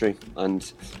industry,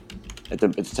 and at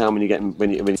the time when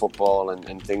you're in football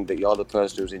and think that you're the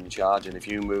person who's in charge, and if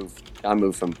I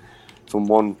moved from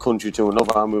one country to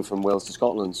another. I moved from Wales to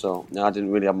Scotland, so I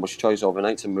didn't really have much choice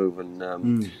overnight to move,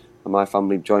 and my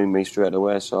family joined me straight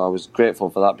away. So I was grateful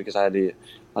for that because I had a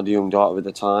young daughter at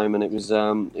the time, and it was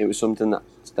something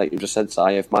that you just said,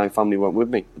 Si, if my family weren't with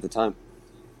me at the time.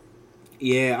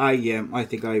 Yeah, I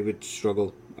think I would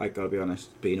struggle. I gotta be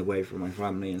honest, being away from my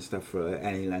family and stuff for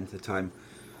any length of time.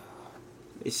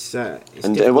 It's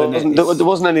and it wasn't. There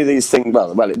wasn't any of these things.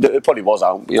 Well, it probably was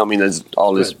out. You know what I mean? There's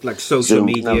all this like social Zoom,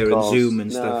 media of and course. Zoom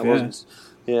and No, stuff. it wasn't.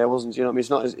 Yeah, it wasn't. You know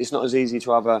what I mean? It's not as easy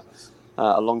to have a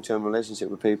long-term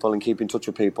relationship with people and keep in touch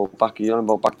with people. Back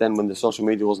then when the social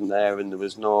media wasn't there and there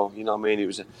was no, you know what I mean? It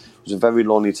was a very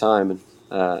lonely time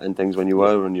and things when you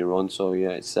were on your own. So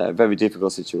yeah, it's a very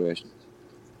difficult situation.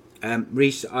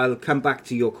 Reece, I'll come back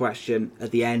to your question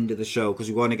at the end of the show because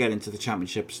we want to get into the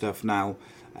championship stuff now.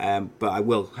 But I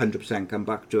will 100% come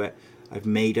back to it. I've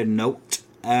made a note.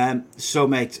 So,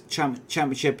 mate,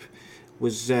 championship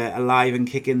was alive and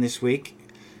kicking this week.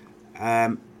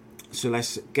 So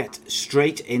let's get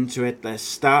straight into it. Let's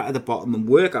start at the bottom and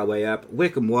work our way up.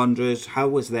 Wycombe Wanderers, how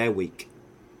was their week?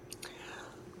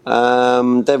 They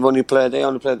only played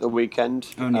the weekend.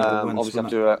 Once, obviously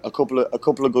after a couple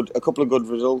of good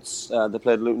results. They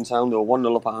played Luton Town. They were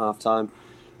 1-0 up at half time,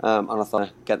 and I thought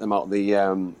I'd get them out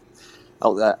the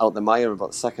mire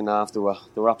about the second half. They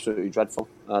were absolutely dreadful.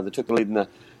 They took the lead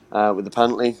with the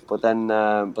penalty, but then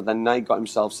Knight got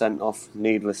himself sent off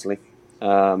needlessly,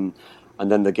 and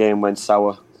then the game went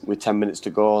sour with 10 minutes to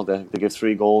go. They give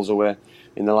 3 goals away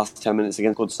in the last 10 minutes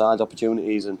against good side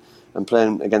opportunities, and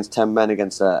playing against 10 men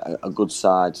against a good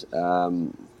side,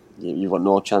 you've got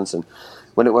no chance. And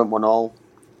when it went 1-1,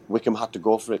 Wycombe had to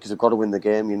go for it because they've got to win the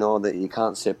game. You know that you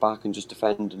can't sit back and just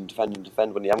defend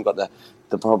when you haven't got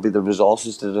probably the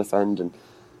resources to defend. And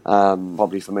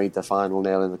probably for me, the final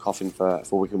nail in the coffin for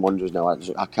Wycombe Wanderers now.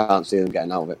 I can't see them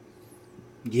getting out of it.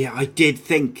 Yeah, I did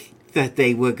think that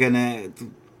they were gonna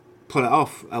pull it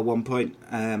off at one point,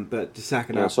 but the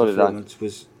second half performance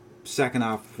was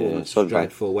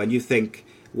dreadful. When you think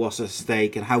what's at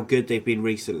stake and how good they've been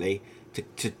recently,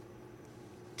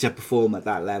 to perform at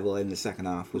that level in the second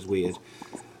half was weird.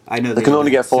 I know they can only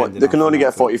get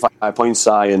 45 points,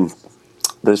 and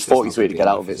there's 43 to get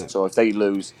out of it. So if they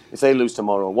lose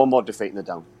tomorrow, one more defeat and they're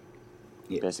down.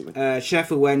 Yeah. Basically.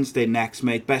 Sheffield Wednesday next,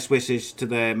 mate. Best wishes to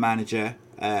the manager,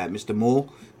 Mr. Moore,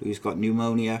 who's got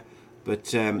pneumonia.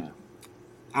 But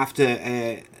after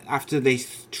they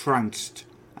trounced,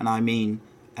 and I mean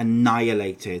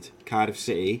annihilated, Cardiff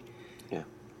City,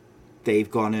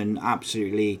 they've gone and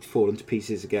absolutely fallen to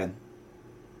pieces again.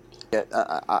 Yeah,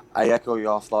 I echo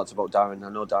your thoughts about Darren. I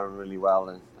know Darren really well,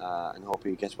 and hope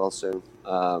he gets well soon.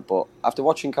 But after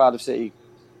watching Cardiff City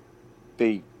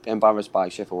be embarrassed by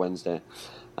Sheffield Wednesday,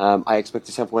 I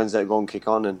expected Sheffield Wednesday to go and kick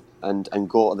on and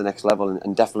go to the next level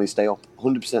and definitely stay up.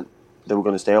 100%. They were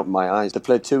going to stay up in my eyes. They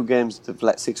played 2 games. They've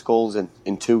let 6 goals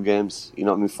in 2 games. You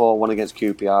know what I mean? 4-1 against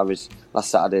QPR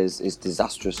last Saturday is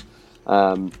disastrous.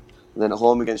 And then at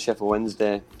home against Sheffield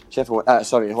Wednesday, at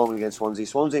home against Swansea.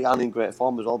 Swansea aren't in great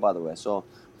form as well, by the way. So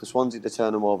for Swansea to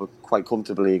turn them over quite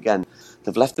comfortably again,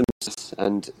 they've left them.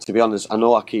 And to be honest, I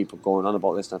know I keep going on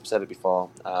about this, and I've said it before.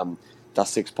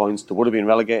 That's 6 points. They would have been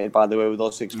relegated, by the way, with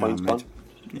those 6 points gone.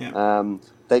 Yeah.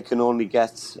 They can only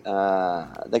get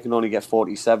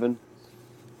 47.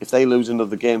 If they lose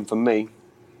another game from me,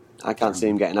 I can't see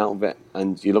them getting out of it.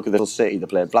 And you look at the City, they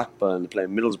played Blackburn, they played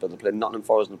Middlesbrough, they played Nottingham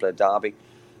Forest, and they played Derby.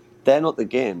 They're not the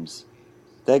games.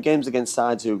 They're games against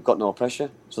sides who've got no pressure,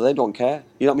 so they don't care.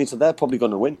 You know what I mean? So they're probably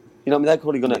going to win. You know what I mean? They're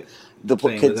probably going to... They'll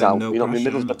put kids out. You know what I mean?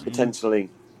 Middlesbrough potentially...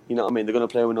 You know what I mean? They're going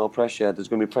to play with no pressure. There's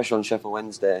going to be pressure on Sheffield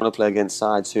Wednesday. They're going to play against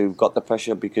sides who've got the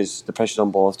pressure because the pressure's on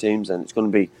both teams, and it's going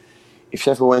to be... If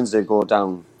Sheffield Wednesday go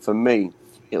down, for me,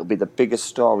 it'll be the biggest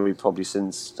story probably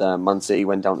since Man City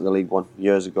went down to the League One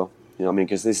years ago. You know what I mean?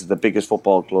 Because this is the biggest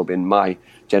football club in my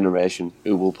generation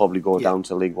who will probably go down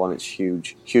to League One. It's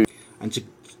huge, huge. And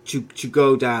to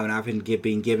go down having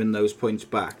been given those points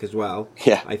back as well,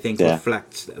 I think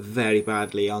reflects very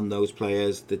badly on those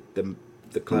players,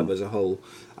 the club as a whole,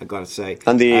 I gotta say.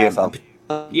 And the EFL.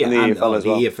 And the EFL as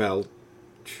well. The EFL,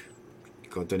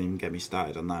 God, don't even get me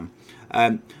started on them.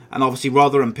 And obviously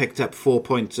Rotherham picked up 4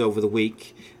 points over the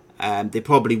week. They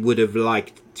probably would have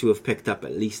liked to have picked up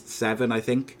at least 7, I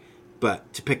think.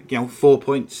 But to pick 4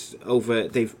 points over,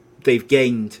 they've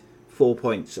gained 4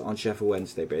 points on Sheffield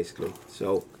Wednesday, basically.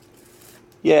 So,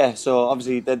 so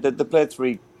obviously they played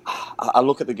 3. I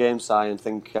look at the game, Si, and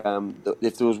think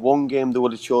if there was one game they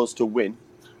would have chose to win,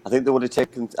 I think they would have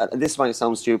taken. This might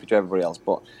sound stupid to everybody else,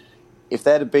 but if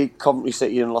they'd have beat Coventry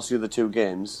City and lost the other 2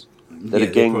 games, they'd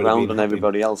have gained ground on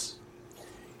everybody else.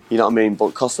 You know what I mean?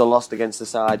 But Costa lost against the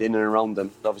side in and around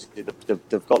them. Obviously,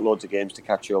 they've got loads of games to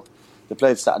catch up. They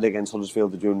played Saturday against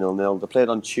Huddersfield, they drew 0-0. They played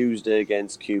on Tuesday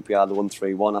against QPR, they won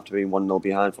 3-1 after being 1-0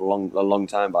 behind for a long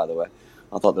time, by the way.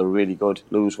 I thought they were really good.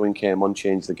 Lewis Wing came on,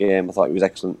 changed the game. I thought he was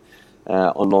excellent.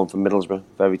 On loan from Middlesbrough,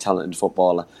 very talented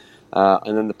footballer.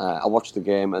 And then I watched the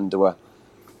game and they were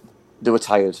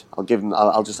tired. I'll give them.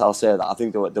 I'll say that. I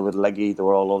think they were leggy. They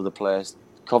were all over the place.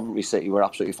 Coventry City were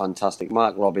absolutely fantastic.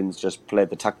 Mark Robbins just played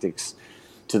the tactics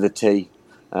to the T.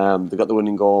 They got the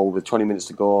winning goal with 20 minutes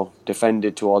to go.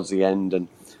 Defended towards the end and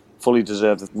fully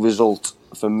deserved the result.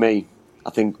 For me, I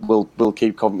think we'll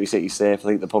keep Coventry City safe. I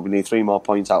think they probably need 3 more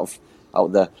points out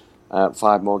of the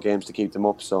 5 more games to keep them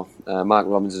up. So Mark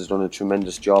Robbins has done a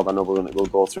tremendous job. I know we'll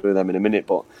go through them in a minute,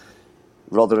 but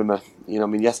Rotherham,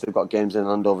 yes, they've got games in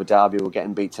hand over Derby. We're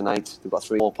getting beat tonight. They've got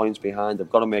 3 more points behind. They've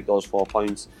got to make those 4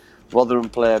 points. Rotherham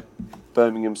play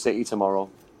Birmingham City tomorrow.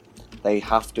 They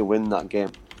have to win that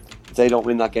game. If they don't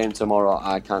win that game tomorrow,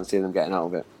 I can't see them getting out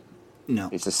of it. No,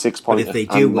 it's a 6 point if they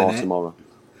do and win more it, tomorrow.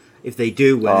 If they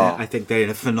do win it, I think they're in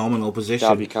a phenomenal position.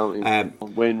 Derby County.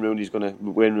 Wayne Rooney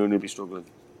will be struggling.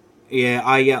 Yeah,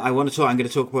 I want to talk. I'm going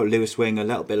to talk about Lewis Wing a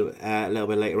little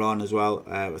bit later on as well.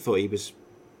 I thought he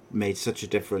made such a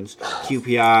difference.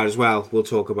 QPR as well. We'll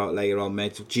talk about later on,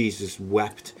 mate. Jesus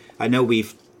wept. I know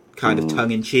we've kind of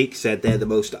tongue in cheek said they're the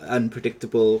most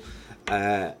unpredictable.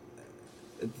 They're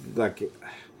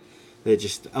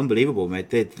just unbelievable, mate.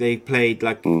 They played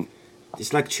like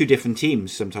it's like 2 different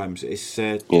teams sometimes. It's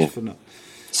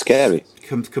scary,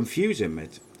 confusing,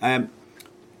 mate.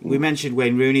 We mentioned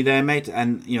Wayne Rooney there, mate,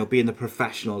 and being the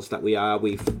professionals that we are,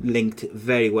 we've linked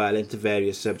very well into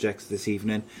various subjects this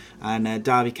evening. And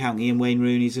Derby County and Wayne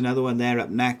Rooney's another one. They're up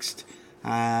next,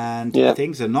 and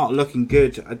things are not looking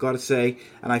good, I got to say.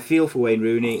 And I feel for Wayne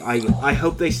Rooney. I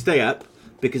hope they stay up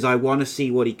because I want to see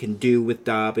what he can do with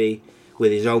Derby,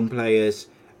 with his own players,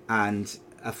 and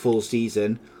a full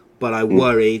season. But I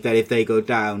worry that if they go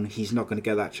down, he's not going to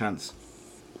get that chance.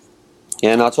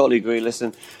 Yeah, no, I totally agree.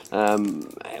 Listen,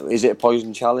 is it a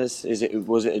poison chalice?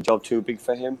 Was it a job too big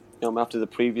for him? After the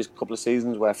previous couple of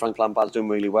seasons where Frank Lampard's doing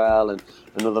really well and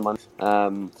another man,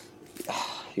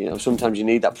 sometimes you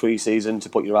need that pre-season to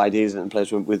put your ideas in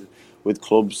place with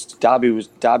clubs.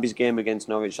 Derby's game against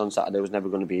Norwich on Saturday was never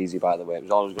going to be easy. By the way, it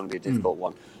was always going to be a difficult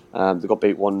one. They got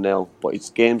beat 1-0, but it's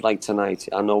games like tonight.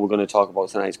 I know we're going to talk about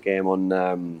tonight's game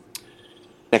on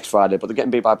next Friday, but they're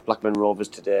getting beat by Blackburn Rovers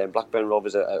today. And Blackburn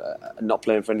Rovers are not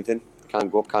playing for anything.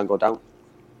 Can't go up, can't go down.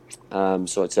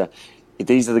 So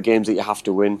these are the games that you have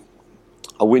to win.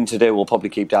 A win today will probably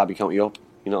keep Derby County up.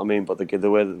 You know what I mean? But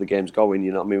the way that the game's going,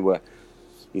 you know what I mean?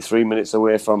 You're 3 minutes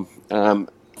away from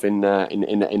in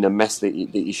a mess that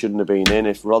you shouldn't have been in.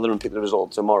 If Rotherham pick the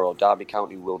result tomorrow, Derby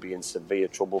County will be in severe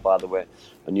trouble. By the way,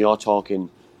 and you're talking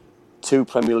 2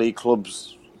 Premier League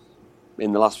clubs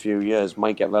in the last few years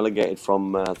might get relegated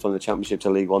from the Championship to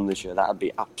League One this year. That'd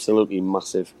be absolutely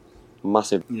massive.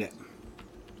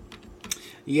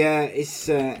 Yeah, it's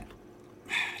like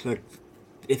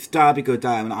if Derby go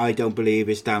down, I don't believe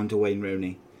it's down to Wayne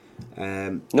Rooney. He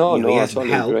I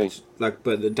totally agree. But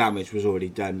the damage was already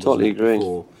done. Totally agree.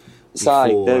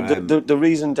 The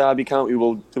reason Derby County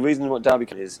what Derby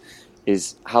County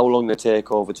is how long the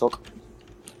takeover took.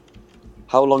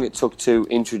 How long it took to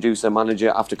introduce a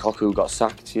manager after Cocu got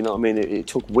sacked. You know what I mean? It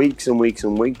took weeks and weeks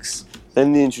and weeks.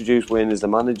 Then they introduced Wayne as the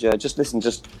manager.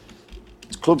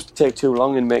 Clubs take too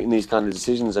long in making these kind of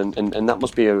decisions, and that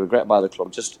must be a regret by the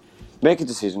club. Just make a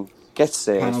decision, get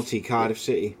safe. Penalty, Cardiff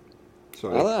City.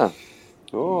 Sorry.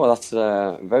 Oh, that's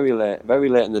very late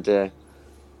in the day.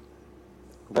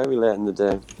 Very late in the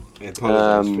day.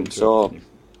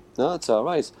 No, it's all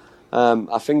right.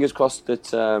 Our fingers crossed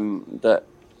that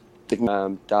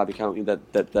Derby County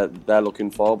that they're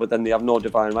looking for, but then they have no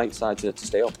divine right side to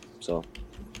stay up. So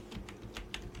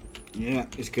yeah,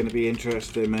 it's going to be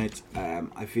interesting, mate.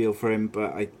 I feel for him,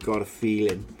 but I got a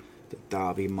feeling that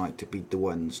Derby might be the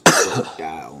ones to go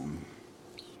down.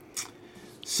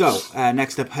 So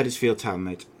next up, Huddersfield Town,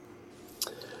 mate.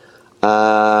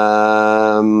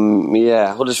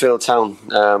 Huddersfield Town.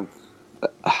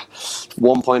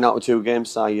 1 point out of 2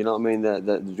 games, you know what I mean?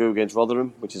 They drew against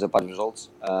Rotherham, which is a bad result,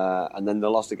 and then they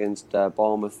lost against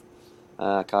Bournemouth.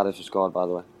 Cardiff scored, by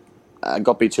the way.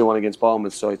 Got beat 2-1 against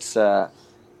Bournemouth, so it's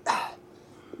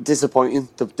disappointing.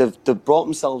 They've brought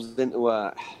themselves into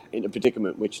a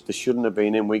predicament which they shouldn't have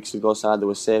been in weeks ago. They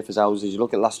were safe as houses. You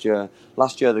look at last year.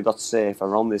 Last year they got safe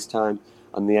around this time,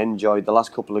 and they enjoyed the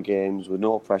last couple of games with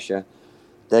no pressure.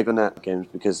 They're gonna games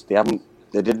because they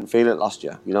didn't feel it last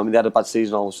year. You know what I mean? They had a bad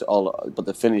season but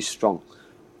they finished strong.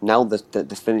 Now they're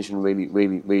finishing really,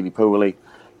 really, really poorly.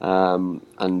 You know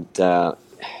what I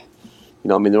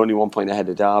mean? They're only 1 point ahead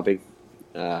of Derby.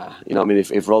 You know what I mean?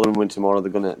 If Rotherham win tomorrow,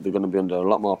 they're gonna be under a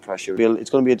lot more pressure. It's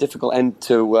going to be a difficult end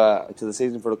to the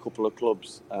season for a couple of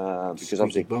clubs because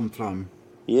obviously, bum plan.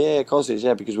 yeah, of course it is.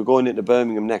 Yeah, because we're going into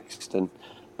Birmingham next, and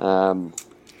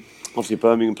obviously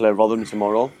Birmingham play Rotherham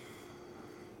tomorrow.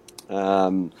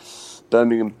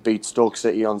 Birmingham beat Stoke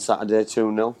City on Saturday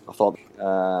 2-0.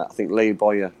 I think Lee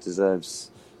Bowyer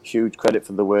deserves huge credit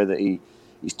for the way that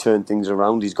he's turned things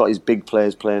around. He's got his big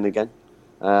players playing again.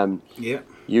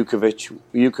 Jukovic,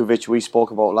 we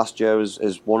spoke about last year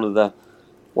as one of the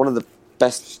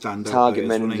best Standout target players,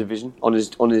 men in the wasn't he? division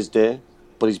on his day,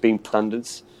 but he's been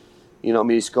standards. You know what I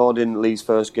mean? He scored in Lee's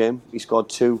first game. He scored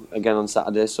 2 again on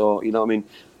Saturday. So you know what I mean?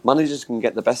 Managers can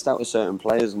get the best out of certain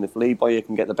players, and if Lee Bowyer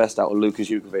can get the best out of Lucas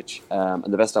Jukovic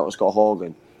and the best out of Scott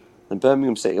Horgan, then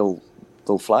Birmingham City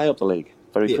they'll fly up the league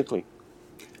very quickly.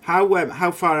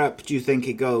 How far up do you think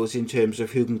it goes in terms of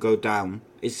who can go down?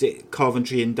 Is it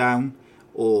Coventry and down,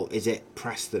 or is it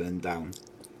Preston and down?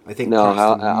 I think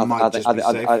Preston might just be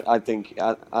safe.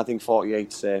 I think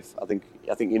 48 safe. I think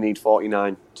you need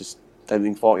 49. I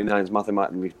think 49 is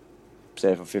mathematically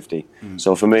safe for 50.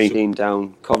 So for me, team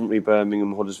down, Coventry,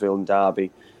 Birmingham, Huddersfield, and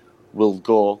Derby will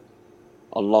go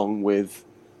along with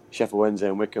Sheff, Wednesday,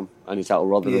 and Wickham, and it's out of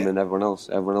Rotherham and everyone else.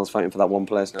 Everyone else fighting for that one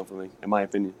place now for me, in my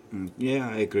opinion. Yeah,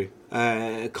 I agree.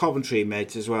 Coventry,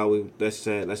 mate, as well. Let's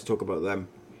talk about them.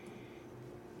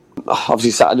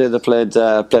 Obviously, Saturday they played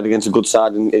against a good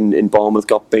side in Bournemouth,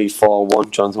 got beat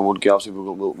 4-1. Jonathan Woodgate, obviously,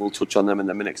 we'll touch on them in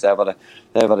a minute because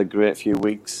they've had a great few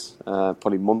weeks,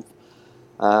 probably month.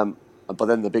 But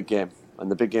then the big game,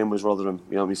 and the big game was Rotherham.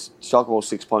 You know, we talk about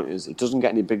 6 pointers. It doesn't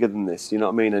get any bigger than this. You know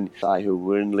what I mean? And who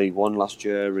were in League One last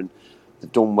year and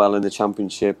they've done well in the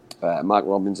Championship. Mark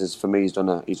Robbins for me, he's done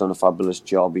a fabulous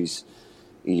job. He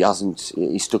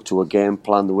stuck to a game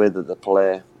plan, the way that they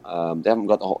play. They haven't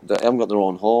got their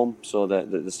own home, so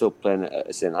they're still playing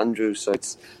at St Andrews. So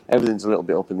everything's a little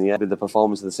bit up in the air with the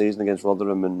performance of the season against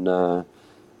Rotherham and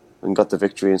got the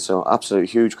victory. And so absolutely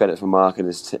huge credit for Mark and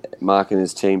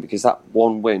his team, because that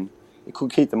one win, it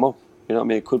could keep them up. You know what I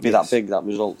mean? It could be that big, that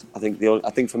result. I think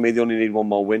for me they only need one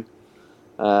more win,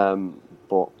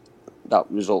 but that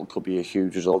result could be a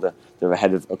huge result. They're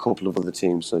ahead of a couple of other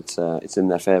teams, so it's in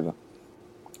their favour.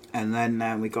 And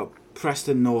then we got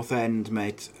Preston North End,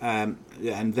 mate, and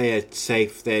they're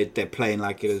safe. They're playing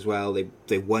like it as well.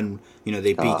 They won. You know,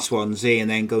 they beat Swansea and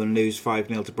then go and lose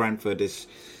 5-0 to Brentford. Is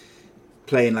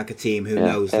playing like a team who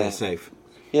knows they're safe.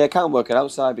 Yeah, I can't work it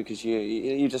outside because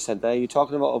you just said there, you're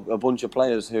talking about a bunch of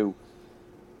players who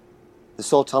they're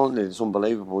so talented, it's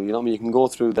unbelievable. You know what I mean? You go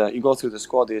through the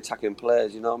squad, the attacking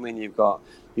players. You know what I mean? You've got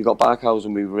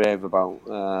Barkhausen we rave about.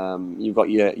 You've got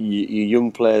your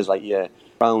young players like your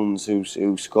Browns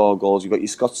who score goals. You've got your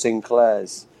Scott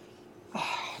Sinclairs.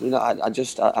 You know,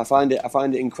 I find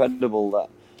it incredible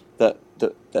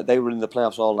that they were in the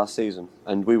playoffs all last season,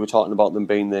 and we were talking about them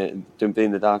being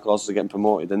the dark horses of getting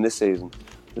promoted. And this season,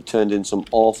 they've turned in some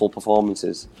awful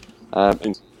performances,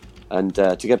 and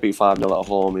to get beat 5-0 at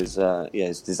home is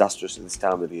disastrous at this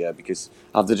time of the year, because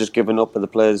have they just given up? Are the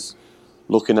players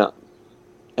looking at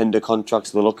end of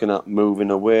contracts? They're looking at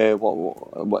moving away.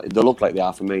 What they look like they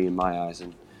are for me, in my eyes,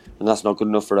 and that's not good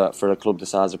enough for a club the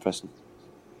size of Preston.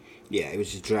 Yeah, it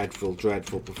was a dreadful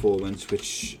performance,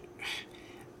 which,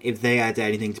 if they had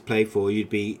anything to play for, you'd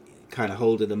be kind of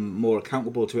holding them more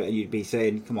accountable to it, and you'd be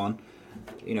saying, come on,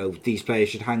 you know, these players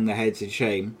should hang their heads in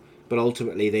shame. But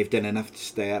ultimately, they've done enough to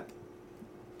stay up.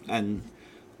 And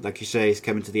like you say, it's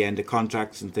coming to the end of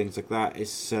contracts and things like that.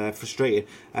 It's frustrating.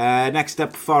 Next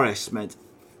up, Forest, mate.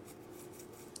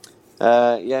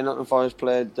 Nottingham Forest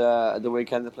played at the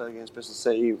weekend. They played against Bristol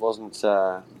City. It wasn't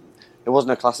a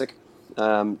classic.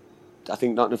 I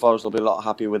think Nottingham Forest will be a lot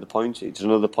happier with the point. It's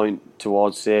another point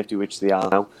towards safety, which they are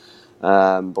now.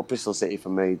 But Bristol City, for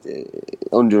me,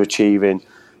 underachieving.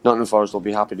 Nottingham Forest will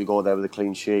be happy to go there with a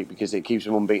clean sheet, because it keeps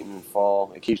them unbeaten in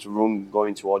 4. It keeps the run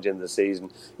going towards the end of the season.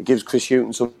 It gives Chris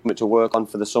Hughton something to work on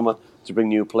for the summer, to bring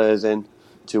new players in,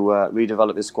 to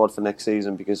redevelop his squad for next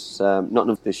season, because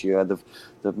Nottingham this year, they've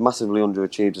massively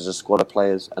underachieved as a squad of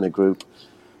players and a group.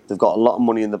 They've got a lot of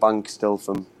money in the bank still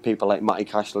from people like Matty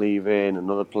Cash leaving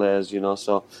and other players, you know.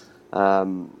 So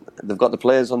they've got the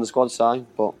players on the squad side,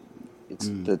 but it's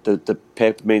the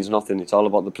paper means nothing. It's all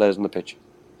about the players on the pitch.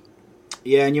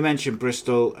 Yeah, and you mentioned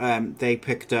Bristol. They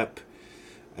picked up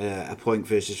a point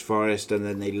versus Forest, and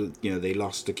then they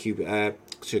lost to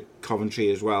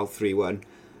Coventry as well, 3-1.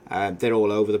 They're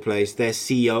all over the place. Their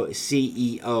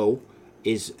CEO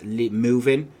is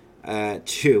moving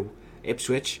to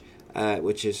Ipswich,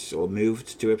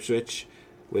 moved to Ipswich,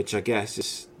 which I guess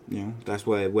is that's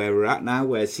where we're at now,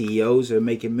 where CEOs are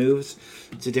making moves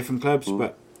to different clubs.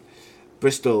 But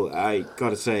Bristol, I got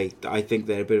to say, I think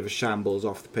they're a bit of a shambles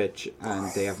off the pitch,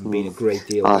 and they haven't been a great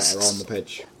deal better on the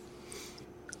pitch.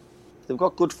 They've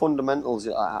got good fundamentals.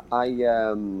 I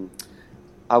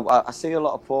see a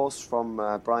lot of posts from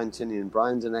Brian Tinian.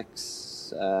 Brian's an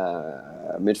ex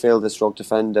midfielder, stroke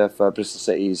defender for Bristol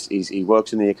City. He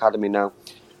works in the academy now,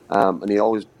 and he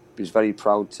always is very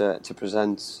proud to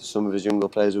present some of his younger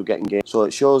players who get engaged. So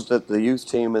it shows that the youth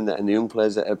team and the young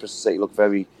players at Bristol City look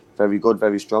very, very good,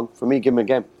 very strong. For me, give them a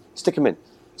game. Stick them in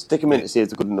to see if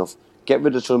they're good enough. Get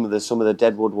rid of some of the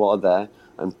deadwood water there,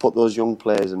 and put those young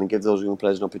players in and give those young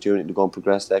players an opportunity to go and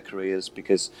progress their careers,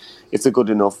 because if they're good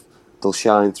enough, they'll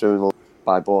shine through and they'll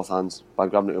by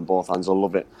grabbing it with both hands, they'll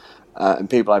love it. And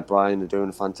people like Brian are doing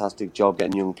a fantastic job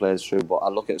getting young players through, but I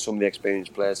look at some of the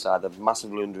experienced players side, they're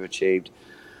massively underachieved,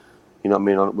 you know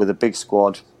what I mean, with a big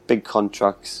squad, big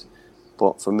contracts.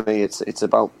 But for me, it's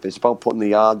about putting the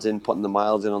yards in, putting the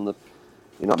miles in on the,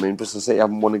 you know what I mean. Bristol City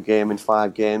haven't won a game in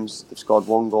 5 games. They've scored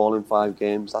 1 goal in 5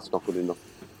 games. That's not good enough.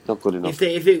 Not good enough.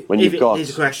 Here's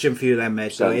a question for you then,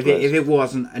 mate. So if it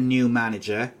wasn't a new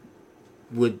manager,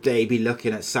 would they be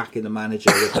looking at sacking the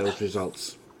manager with those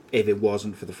results? If it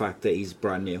wasn't for the fact that he's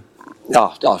brand new?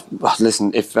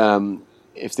 Listen, if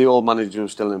the old manager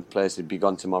was still in place, he'd be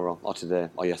gone tomorrow or today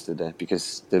or yesterday,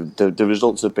 because the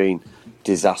results have been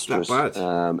disastrous.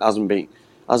 Hasn't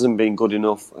been good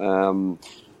enough.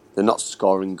 They're not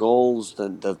scoring goals.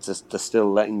 They're still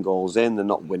letting goals in. They're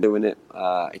not doing it.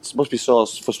 It must be so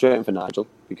frustrating for Nigel,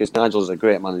 because Nigel's a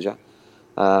great manager.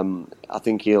 I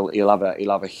think he'll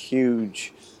have a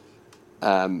huge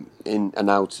in and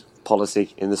out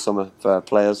policy in the summer for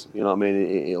players. You know what I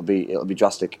mean? It'll be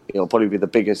drastic. It'll probably be the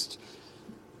biggest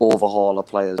overhaul of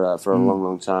players for a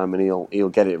long time, and he'll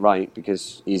get it right,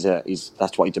 because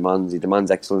that's what he demands. He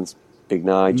demands excellence, big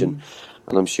Nige,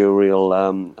 and I'm sure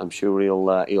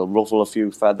he'll ruffle a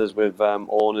few feathers with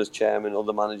owners, chairmen,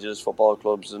 other managers, football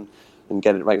clubs, and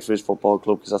get it right for his football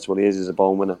club, because that's what he is. He's a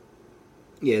born winner.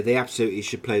 Yeah, they absolutely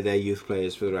should play their youth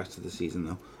players for the rest of the season,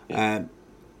 though. Yeah.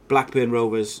 Blackburn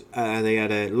Rovers, they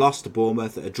had a loss to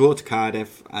Bournemouth, a draw to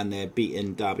Cardiff, and they're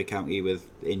beating Derby County with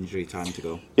injury time to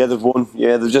go. Yeah, they've won.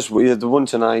 Yeah, they've won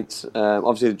tonight.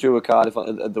 Obviously, they drew with Cardiff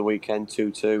at the weekend,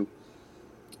 2-2.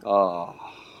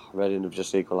 Reading have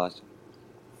just equalised.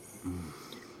 Drew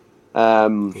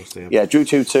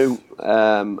 2-2.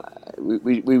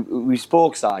 We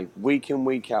spoke, Si, week in,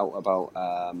 week out about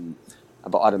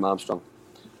Adam Armstrong.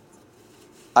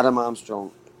 Adam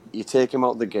Armstrong, you take him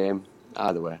out of the game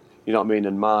either way, you know what I mean,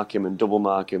 and mark him and double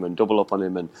up on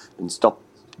him and stop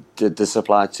the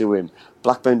supply to him.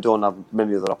 Blackburn don't have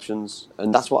many other options,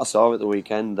 and that's what I saw at the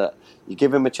weekend, that you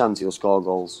give him a chance, he'll score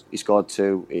goals. He scored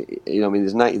 2, you know what I mean,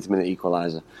 there's 90th minute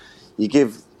equaliser. You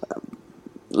give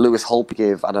Lewis Holp,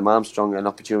 gave Adam Armstrong an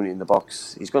opportunity in the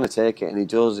box, he's going to take it, and he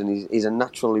does, and he's a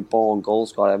naturally born goal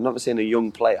scorer. I've never seen a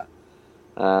young player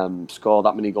score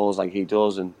that many goals like he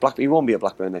does, and he won't be at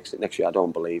Blackburn next year, I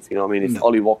don't believe. You know what I mean? If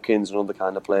Ollie Watkins and other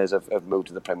kind of players have moved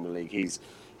to the Premier League, he's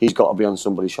got to be on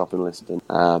somebody's shopping list.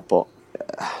 But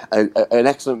an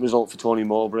excellent result for Tony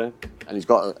Mowbray, and he's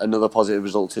got another positive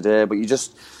result today. But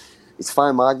it's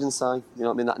fine margin side. You know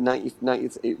what I mean? That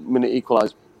 90th minute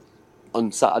equaliser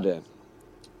on Saturday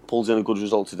pulls in a good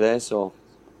result today. So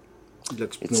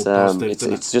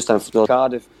it's just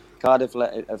Cardiff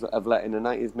have let in a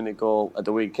 90th minute goal at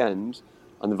the weekend,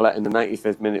 and they've let in the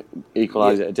 95th minute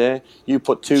equaliser today. You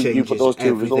put those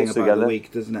two results together,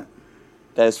 week, doesn't it?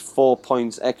 There's 4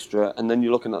 points extra, and then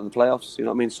you're looking at the playoffs. You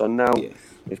know what I mean? So now,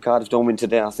 if Cardiff don't win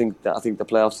today, I think the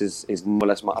playoffs is more or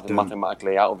less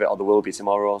mathematically out of it, or there will be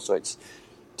tomorrow. So it's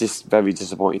just very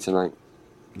disappointing tonight.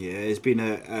 Yeah, it's been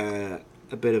a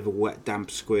bit of a wet, damp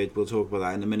squid. We'll talk about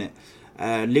that in a minute.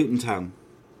 Luton Town.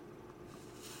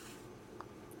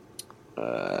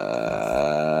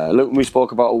 Luton, we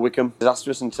spoke about Wickham.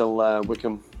 Disastrous until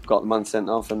Wickham got the man sent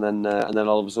off, and then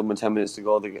all of a sudden, with 10 minutes to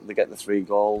go, they get the 3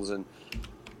 goals. And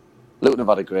Luton have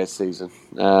had a great season.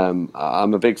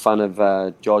 I'm a big fan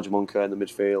of George Munker in the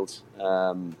midfield.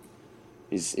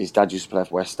 His dad used to play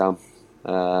for West Ham,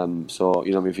 so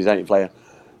you know, if he's any player.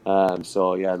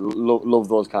 So yeah, love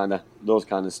those kind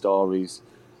of stories.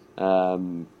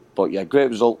 But yeah, great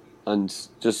result, and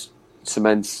just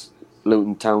cements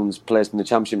Luton Town's place in the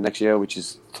Championship next year, which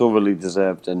is thoroughly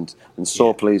deserved, and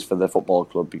so pleased for their football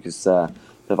club, because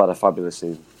they've had a fabulous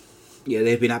season. Yeah,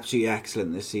 they've been absolutely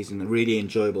excellent this season. Really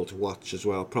enjoyable to watch as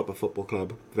well. Proper football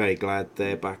club. Very glad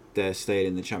they're back there, staying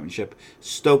in the Championship.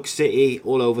 Stoke City,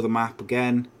 all over the map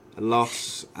again. A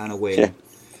loss and a win.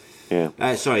 Yeah.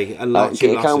 A loss.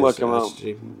 You can't work them out.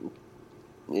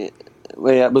 Yeah,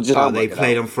 well, yeah, we'll just. They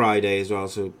played on Friday as well,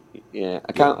 so yeah,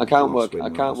 I can't work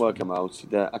them out.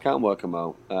 I can't work them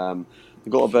out. They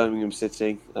go to Birmingham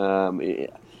City.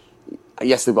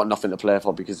 Yes, they've got nothing to play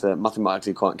for because they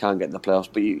mathematically can't get in the playoffs.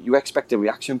 But you expect a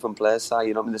reaction from players, side.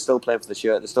 You know what I mean? They're still playing for the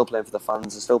shirt. They're still playing for the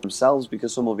fans. They're still themselves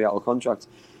because some will be out of contract,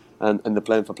 and they're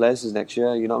playing for places next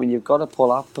year. You know what I mean? You've got to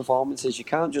pull out performances. You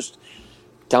can't just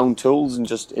down tools and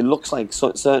just. It looks like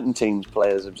certain teams'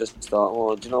 players have just thought,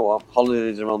 oh, do you know what?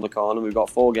 Holidays are around the corner. We've got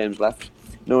 4 games left,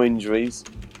 no injuries.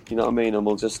 You know what I mean? And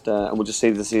we'll just see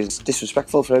the season. It's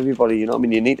disrespectful for everybody. You know what I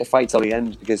mean? You need to fight till the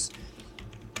end because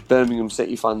Birmingham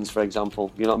City fans, for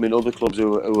example, you know what I mean? Other clubs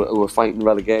who are fighting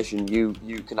relegation, you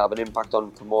can have an impact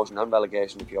on promotion and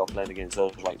relegation if you're playing against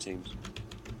those right teams.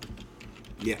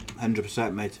 Yeah,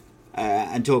 100%, mate.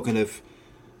 And talking of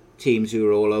teams who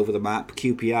are all over the map,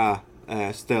 QPR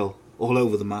still all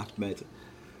over the map, mate.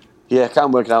 Yeah,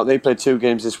 can't work it out. They played 2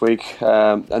 games this week,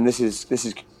 and this is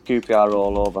QPR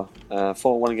all over.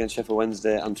 4-1 against Sheffield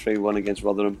Wednesday and 3-1 against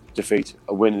Rotherham. Defeat,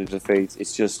 a win and a defeat.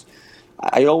 It's just.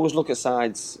 I always look at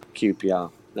sides QPR.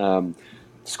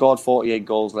 Scored 48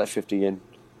 goals, let 50 in.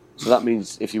 So that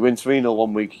means if you win 3-0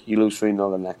 one week, you lose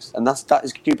 3-0 the next. And that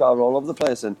is QPR all over the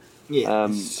place. And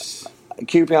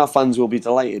QPR fans will be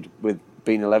delighted with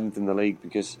being 11th in the league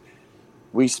because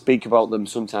we speak about them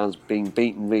sometimes being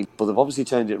beaten, but they've obviously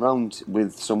turned it around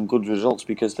with some good results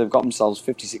because they've got themselves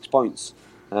 56 points.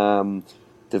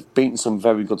 They've beaten some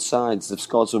very good sides. They've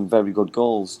scored some very good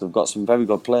goals. They've got some very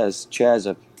good players. Chair's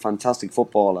a fantastic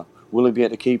footballer. Will he be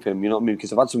able to keep him? You know what I mean?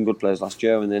 Because they've had some good players last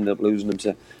year and they ended up losing them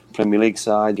to Premier League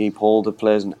side. Keep hold of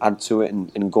players and add to it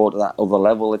and go to that other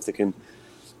level if they can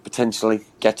potentially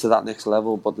get to that next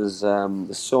level. But there's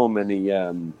so many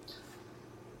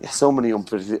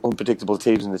unpredictable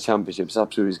teams in the Championship. It's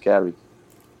absolutely scary.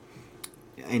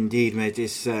 Indeed, mate.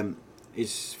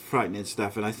 It's frightening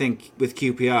stuff, and I think with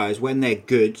QPR is when they're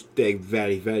good, they're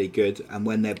very, very good, and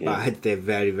when they're bad, they're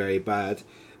very, very bad,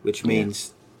 which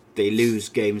means they lose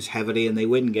games heavily and they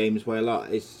win games by a lot.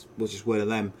 Which is one of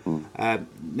them.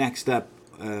 Next up,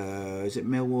 is it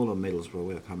Millwall or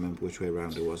Middlesbrough? I can't remember which way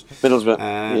around it was. Middlesbrough.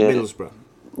 Middlesbrough.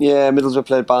 Yeah, Middlesbrough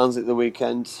played Barnsley at the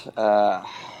weekend.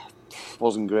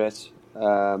 Wasn't great.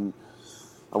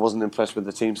 I wasn't impressed with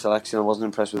the team selection. I wasn't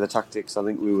impressed with the tactics. I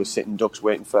think we were sitting ducks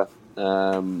waiting for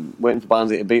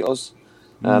Barnsley to beat us.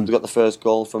 They got the first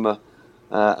goal from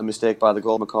a mistake by the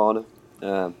goal in the corner.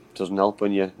 Doesn't help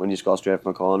when you score straight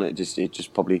from a corner. It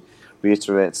just probably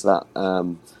reiterates that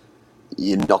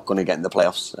you're not going to get in the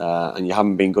playoffs, and you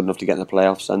haven't been good enough to get in the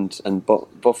playoffs.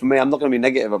 But for me, I'm not going to be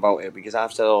negative about it because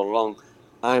I've said all along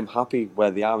I'm happy where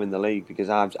they are in the league because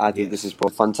I think this is a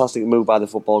fantastic move by the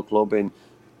football club in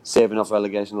saving off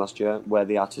relegation last year where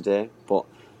they are today. But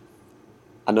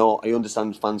I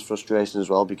understand fans' frustration as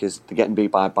well because they're getting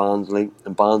beat by Barnsley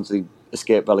and Barnsley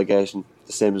escaped relegation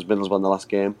the same as Middlesbrough in the last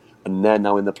game and they're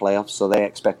now in the playoffs, so they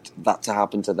expect that to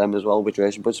happen to them as well. But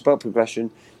it's about progression.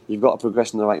 You've got to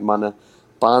progress in the right manner.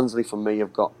 Barnsley for me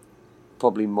have got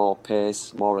probably more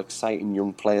pace, more exciting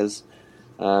young players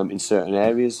in certain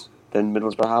areas than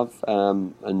Middlesbrough have,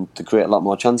 and to create a lot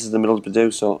more chances than Middlesbrough do.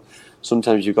 So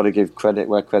sometimes you've got to give credit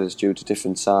where credit's due to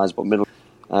different sides. But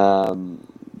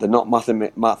they're not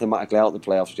mathematically out of the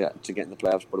playoffs yet to get in the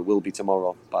playoffs, but it will be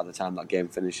tomorrow by the time that game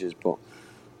finishes. But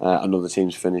another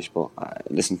team's finished. But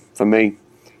listen, for me,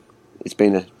 it's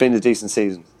been a decent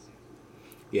season.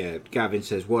 Yeah, Gavin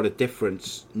says, what a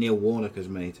difference Neil Warnock has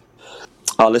made.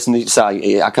 Oh, listen,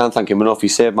 I can't thank him enough. He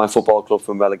saved my football club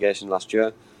from relegation last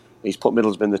year. He's put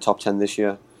Middlesbrough in the top 10 this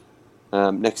year.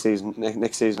 Next season,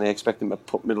 I expect him to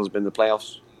put Middlesbrough in the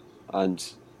playoffs, and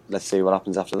let's see what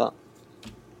happens after that.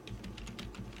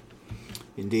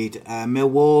 Indeed,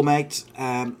 Millwall, mate.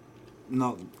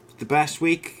 Not the best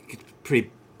week.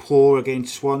 Pretty poor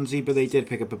against Swansea, but they did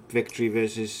pick up a victory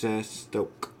versus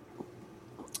Stoke.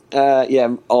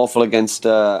 Awful against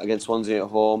Swansea at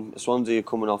home. Swansea are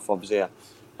coming off obviously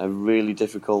a really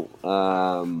difficult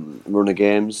run of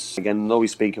games. Again, I know we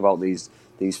speak about these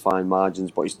fine margins,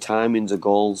 but his timings of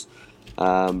goals,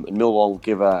 and Millwall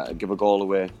give a goal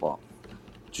away, but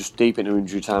just deep into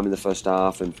injury time in the first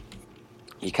half, and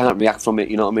you can't react from it.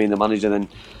 You know what I mean? The manager then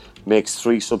makes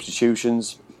 3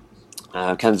 substitutions.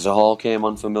 Kenneth Hall came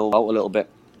on for Millwall out a little bit,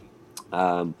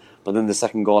 but then the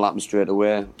second goal happened straight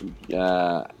away,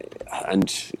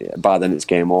 and by then it's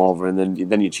game over. And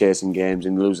then you're chasing games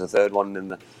and you lose the third one,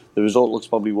 and the result looks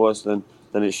probably worse than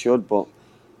it should. But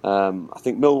I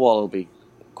think Millwall will be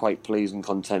quite pleased and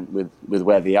content with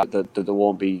where they are. That they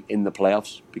won't be in the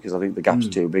playoffs because I think the gap's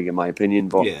too big in my opinion.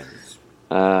 But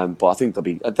I think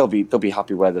they'll be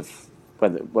happy where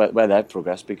where they've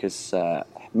progressed, because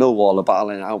Millwall are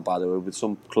battling it out, by the way, with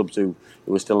some clubs who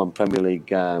are still on Premier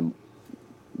League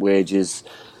wages,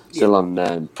 still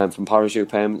on from parachute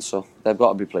payments, so they've got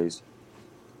to be pleased.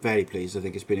 Very pleased. I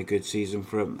think it's been a good season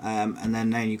for them. And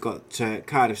then now you've got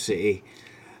Cardiff City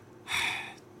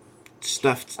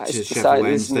stuffed to Sheffield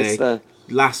Wednesday.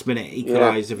 Last minute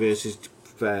equaliser versus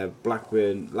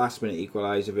Blackburn. Last minute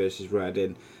equaliser versus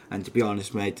Reading. And to be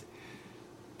honest, mate,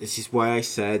 this is why I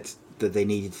said that they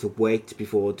needed to wait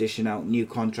before dishing out new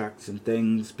contracts and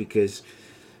things, because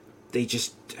they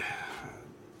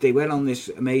went on this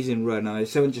amazing run. And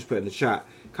someone just put in the chat,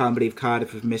 can't believe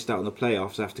Cardiff have missed out on the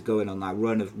playoffs after going on that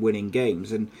run of winning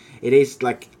games. And it is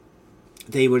like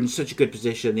they were in such a good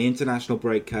position. The international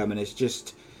break coming,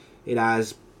 it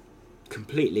has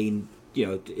completely,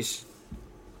 it's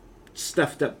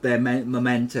stuffed up their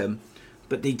momentum.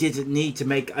 But they didn't need to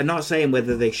make... I'm not saying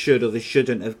whether they should or they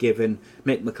shouldn't have given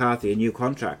Mick McCarthy a new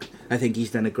contract. I think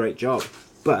he's done a great job.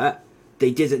 But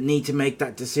they didn't need to make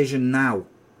that decision now.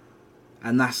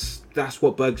 And that's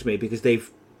what bugs me, because they've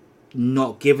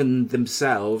not given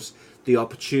themselves the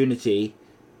opportunity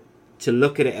to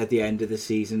look at it at the end of the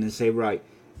season and say, right,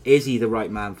 is he the right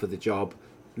man for the job?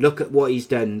 Look at what he's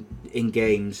done in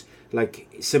games. Like,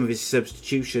 some of his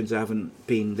substitutions haven't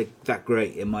been that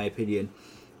great, in my opinion.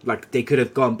 Like, they could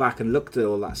have gone back and looked at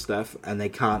all that stuff, and they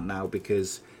can't now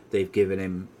because they've given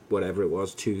him whatever it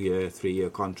was, 2-year,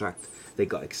 3-year contract. They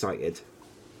got excited.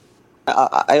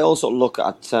 I also look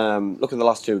at the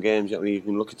last two games. You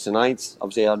can look at tonight.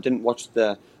 Obviously, I didn't watch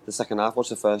the second half. Watched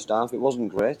the first half. It wasn't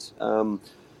great. They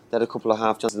had a couple of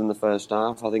half chances in the first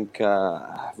half. I think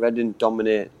Reading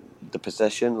dominate the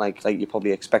possession, like you're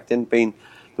probably expecting, being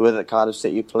the way that Cardiff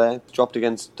City play. Dropped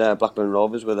against Blackburn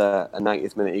Rovers with a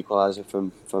 90th minute equaliser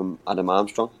from Adam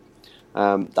Armstrong.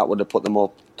 That would have put them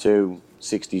up to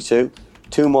 62.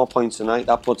 2 more points tonight.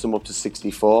 That puts them up to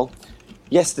 64.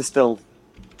 Yes, they're still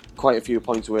quite a few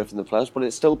points away from the playoffs, but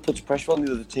it still puts pressure on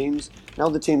the other teams. Now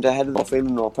the teams ahead of them are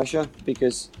feeling no pressure,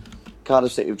 because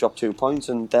Cardiff City have dropped 2 points,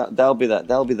 and they'll be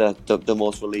the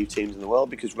most relieved teams in the world,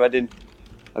 because Reading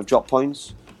have dropped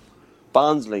points.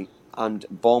 Barnsley and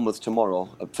Bournemouth tomorrow,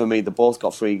 for me, they both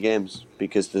got 3 games,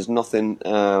 because there's nothing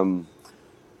on.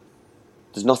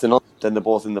 Then they're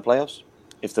both in the playoffs.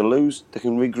 If they lose, they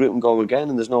can regroup and go again,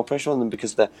 and there's no pressure on them,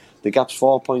 because the gap's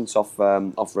 4 points off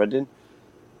Reading,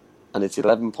 and it's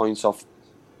 11 points off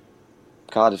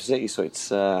Cardiff City. So it's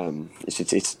a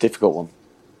difficult one.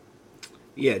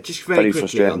 Yeah, just very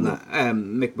quickly on that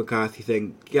Mick McCarthy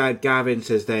thing. Gavin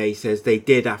says they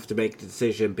did have to make the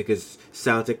decision because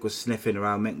Celtic was sniffing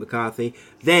around Mick McCarthy.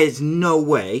 There's no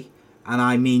way, and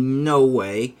I mean no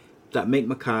way, that Mick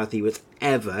McCarthy was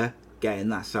ever getting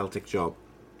that Celtic job.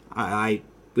 I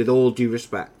with all due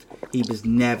respect, he was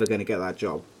never going to get that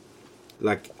job.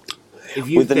 Like, if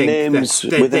you think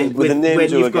when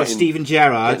you've got Steven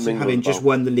Gerrard having just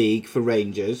won the league for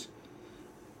Rangers,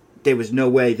 there was no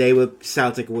way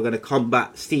Celtic were going to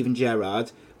combat Steven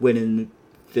Gerrard winning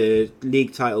the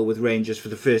league title with Rangers for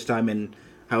the first time in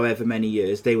however many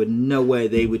years. There was no way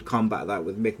they would combat that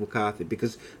with Mick McCarthy,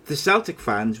 because the Celtic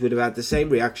fans would have had the same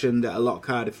reaction that a lot of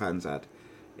Cardiff fans had,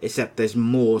 except there's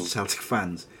more Celtic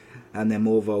fans and they're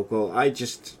more vocal. I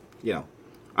just,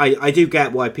 I do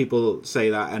get why people say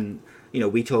that, and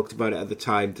we talked about it at the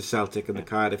time, the Celtic and the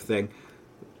Cardiff thing,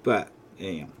 but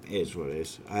it is what it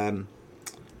is.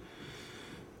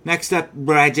 Next up,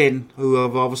 Reading, who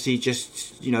have obviously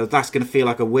just, that's going to feel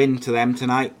like a win to them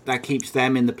tonight. That keeps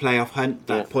them in the playoff hunt.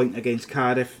 That point against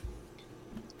Cardiff,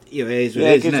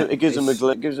 it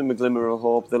gives them a glimmer of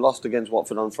hope. They lost against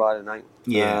Watford on Friday night,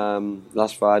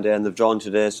 last Friday, and they've drawn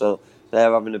today, so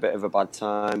they're having a bit of a bad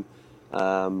time.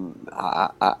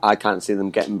 I can't see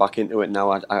them getting back into it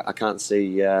now. I can't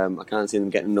see them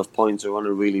getting enough points. They're on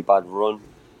a really bad run.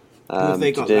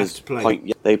 They got left to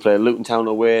play. They play Luton Town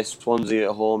away, Swansea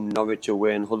at home, Norwich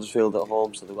away, and Huddersfield at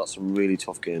home. So they've got some really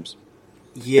tough games.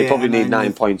 Yeah, they probably need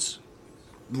 9 points.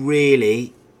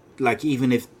 Really,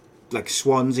 even if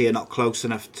Swansea are not close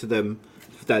enough to them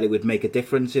that it would make a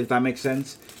difference, if that makes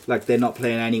sense. They're not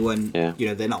playing anyone.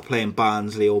 Yeah. They're not playing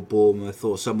Barnsley or Bournemouth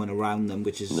or someone around them,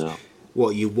 which is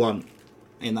what you want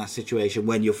in that situation.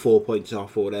 When you're 4 points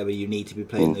off or whatever, you need to be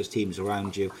playing those teams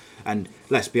around you. And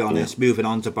let's be honest, moving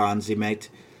on to Barnsley, mate.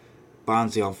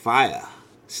 Barnsley on fire.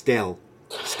 Still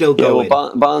going.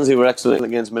 Well, Barnsley were excellent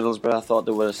against Middlesbrough. I thought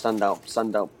they were a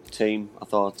standout team. I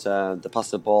thought they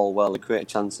passed the ball well, they created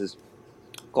chances,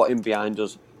 got in behind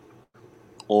us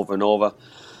over and over.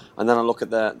 And then I look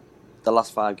at the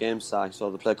last 5 games side.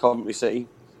 So they play Coventry City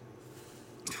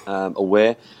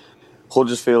away,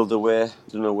 Huddersfield away,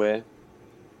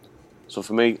 So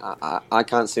for me, I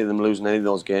can't see them losing any of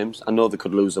those games. I know they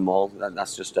could lose them all.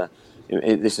 That's just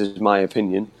this is my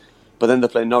opinion. But then they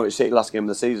play Norwich City last game of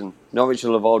the season. Norwich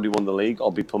will have already won the league or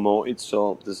be promoted.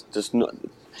 So there's just not.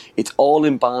 It's all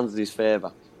in Barnsley's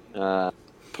favour.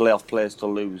 Playoff place to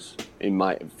lose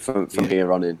from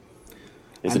here on in.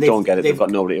 If they don't get it, they've got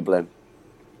nobody to blame.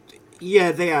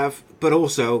 Yeah, they have, but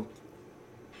also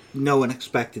no one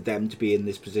expected them to be in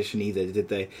this position either, did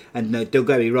they? And no, don't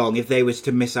get me wrong, if they was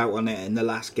to miss out on it in the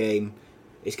last game,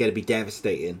 it's going to be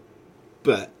devastating.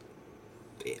 But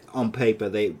on paper,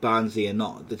 Barnsley are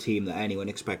not the team that anyone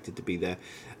expected to be there.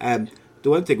 The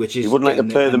one thing which is... You wouldn't like to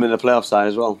play them in the playoff side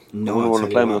as well? No, you wouldn't want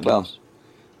to play them in the playoffs?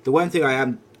 The one thing I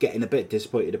am getting a bit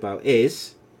disappointed about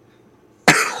is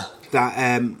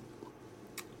that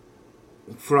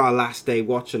for our last day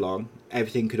watch-along,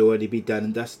 everything could already be done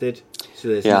and dusted. So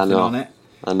there's nothing on it.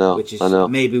 I know. Which is, I know.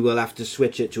 Maybe we'll have to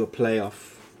switch it to a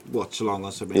playoff watch-along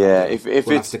or something. Yeah, if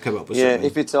we'll have to come up with something.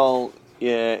 if it's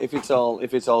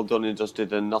all done and dusted,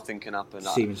 then nothing can happen.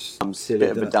 Seems I'm silly.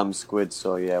 a bit of a damn squid,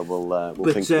 so yeah, we'll But we'll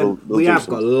we do have something.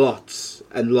 got lots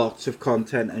and lots of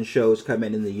content and shows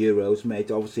coming in the Euros,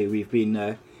 mate. Obviously, we've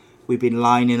been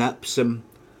lining up some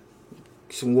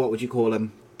what would you call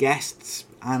them? Guests,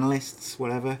 analysts,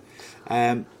 whatever.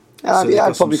 I'd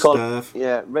probably call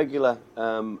regular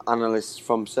analysts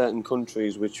from certain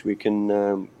countries which we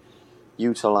can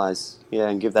utilise,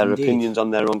 and give their opinions on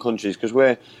their own countries, because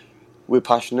we're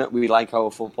passionate, we like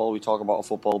our football, we talk about our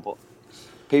football, but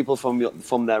people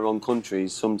from their own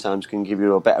countries sometimes can give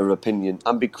you a better opinion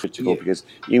and be critical, because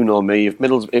you know me,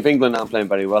 if England aren't playing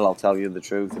very well, I'll tell you the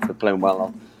truth. If they're playing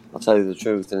well, I'll tell you the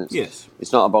truth, and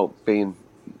it's not about being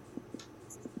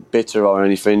bitter or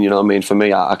anything, you know what I mean? For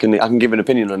me, I can give an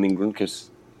opinion on England because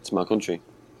it's my country.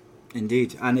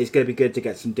 Indeed, and it's going to be good to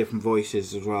get some different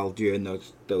voices as well during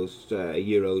those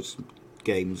Euros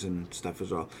games and stuff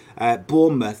as well.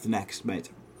 Bournemouth next, mate.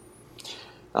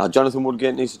 Jonathan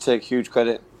Woodgate needs to take huge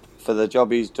credit for the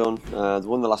job he's done. They've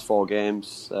won the last 4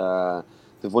 games.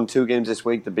 They've won 2 games this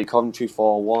week. They beat Coventry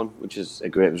 4-1, which is a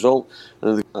great result.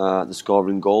 And they're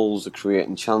scoring goals, they're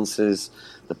creating chances,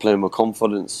 they're playing with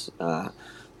confidence.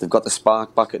 They've got the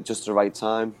spark back at just the right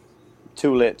time.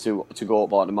 Too late to go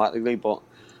up automatically, but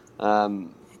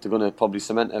they're going to probably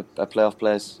cement a playoff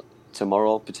place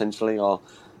tomorrow, potentially, or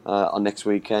next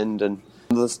weekend. And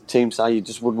the teams you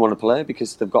just wouldn't want to play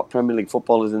because they've got Premier League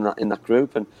footballers in that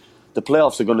group. And the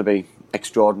playoffs are going to be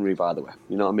extraordinary, by the way.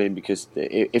 You know what I mean? Because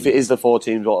if it is the 4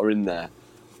 teams that are in there,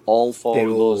 all 4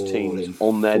 of those teams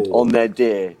on their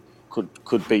day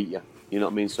could beat you. You know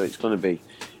what I mean? So it's going to be...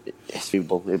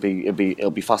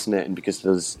 It'll be fascinating because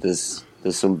there's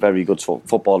some very good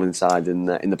football inside in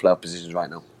the playoff positions right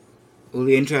now. Well,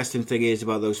 the interesting thing is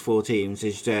about those 4 teams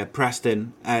is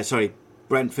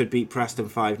Brentford beat Preston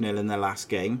 5-0 in their last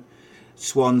game.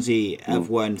 Swansea have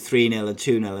won 3-0 and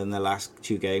 2-0 in their last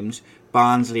 2 games.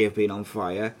 Barnsley have been on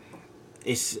fire.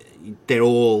 They're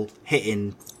all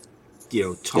hitting,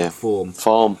 top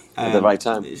form at the right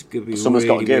time. It's going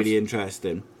to be really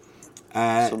interesting.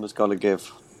 Someone's got to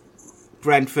give.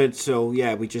 Brentford, so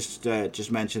we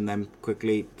just mentioned them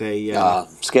quickly. They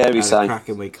scary sign.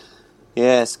 Cracking week.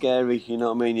 Yeah, scary. You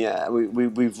know what I mean? Yeah,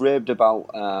 we've raved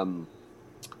about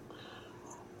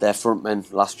their front men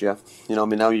last year. You know what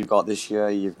I mean? Now you've got this year.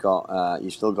 You've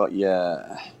still got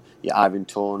your Ivan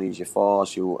Tonys, your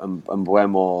Force, and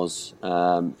Buemos.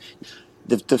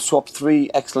 They've swapped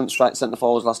 3 excellent centre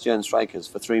forwards last year and strikers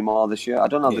for 3 more this year. I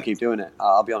don't know if they keep doing it.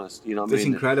 I'll be honest. You know what I mean? It's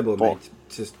incredible, mate.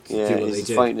 To do what they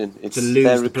did. Frightening. It's to lose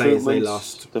their the players they recruitment,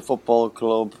 lost. the football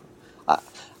club.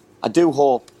 I do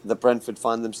hope that Brentford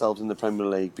find themselves in the Premier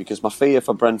League, because my fear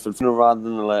for Brentford, sooner rather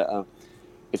than later,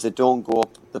 if they don't go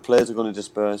up, the players are going to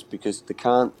disperse because they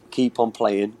can't keep on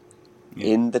playing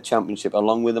in the Championship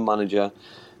along with the manager,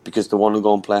 because they want to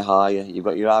go and play higher. You've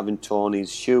got your Ivan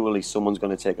Tonys. Surely someone's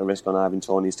going to take a risk on Ivan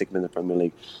Toney and stick him in the Premier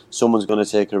League. Someone's going to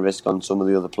take a risk on some of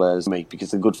the other players,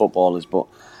 because they're good footballers. But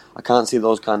I can't see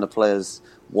those kind of players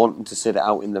wanting to sit it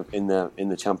out in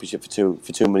the Championship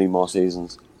for too many more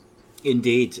seasons.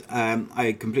 Indeed,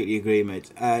 I completely agree,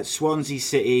 mate. Swansea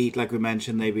City, like we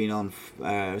mentioned, they've been on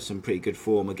some pretty good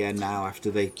form again now after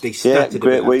they started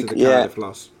great a bit week. after the Cardiff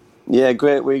loss. Yeah,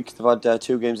 great week. They've had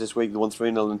 2 games this week. They won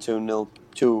 3-0 and 2-0.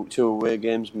 Two away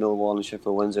games, Millwall and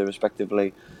Sheffield Wednesday,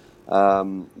 respectively.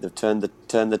 They've turned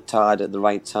the tide at the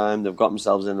right time. They've got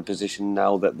themselves in a position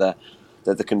now that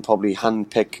they can probably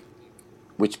handpick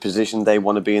which position they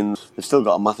want to be in. They've still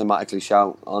got a mathematically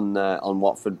shout on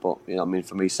Watford, but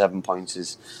for me, 7 points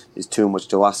is too much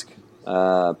to ask.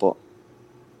 But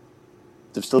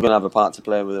they're still going to have a part to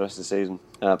play with the rest of the season,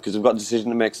 because they've got a decision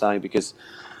to make, because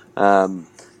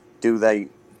do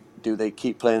they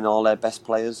keep playing all their best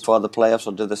players for the playoffs,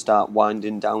 or do they start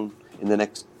winding down in the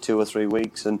next 2 or 3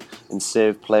 weeks and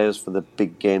save players for the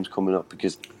big games coming up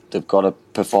because they've got to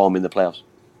perform in the playoffs?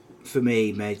 For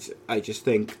me, mate, I just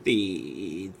think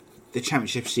the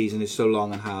championship season is so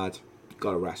long and hard.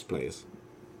 Got to rest players.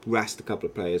 Rest a couple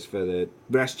of players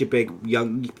rest your big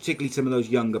young, particularly some of those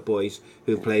younger boys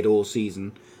who've played all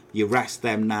season. You rest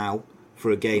them now for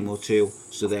a game or two,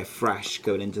 so they're fresh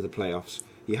going into the playoffs.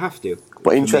 You have to.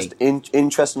 But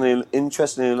interestingly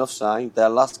enough, Si, their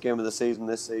last game of the season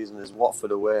this season is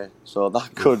Watford away, so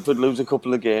that could lose a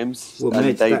couple of games. Well, and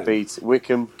mate, they beat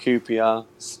Wickham, QPR,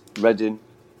 Reading,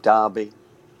 Derby.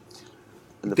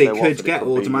 And they could get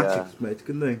automatics, mate,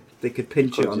 couldn't they? They could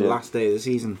pinch it on the last day of the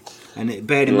season. And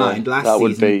bear in mind,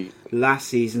 last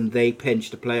season they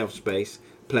pinched a playoff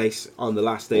place on the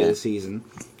last day of the season.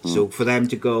 So for them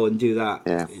to go and do that,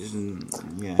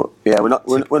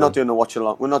 we're not doing a watch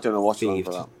along. We're not doing a watch along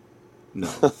for that. No,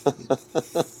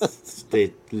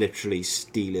 they're literally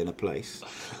stealing a place.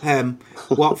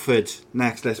 Watford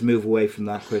next. Let's move away from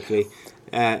that quickly.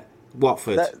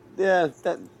 Watford. They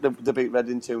beat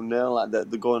Reading 2-0.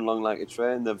 They're going along like a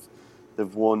train.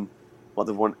 They've won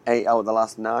 8 out of the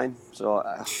last 9. So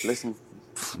listen,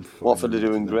 Watford are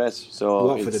doing great. So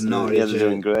Watford and Norwich, they're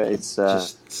doing great. It's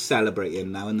just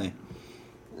celebrating now, aren't they?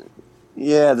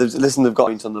 Yeah, they've got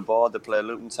points on the board. They play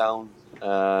Luton Town,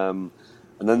 and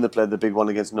then they play the big one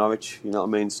against Norwich. You know what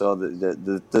I mean? So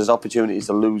there's opportunities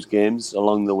to lose games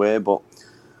along the way, but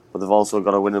they've also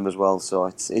got to win them as well. So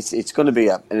it's going to be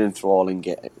an enthralling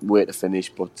way to finish.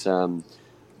 But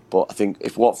I think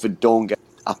if Watford don't get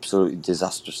absolutely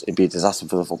disastrous, it'd be a disaster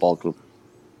for the football club.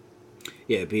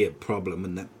 Yeah, it'd be a problem,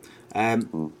 wouldn't it?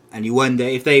 And you wonder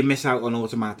if they miss out on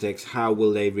automatics, how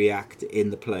will they react in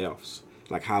the playoffs?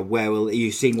 Like where will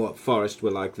you seeing what Forest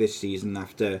were like this season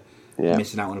after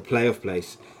missing out on a playoff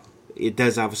place? It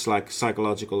does have a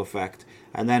psychological effect.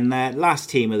 And then last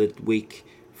team of the week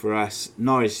for us,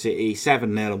 Norwich City,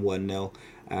 7-0 and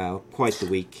 1-0. Quite the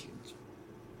week.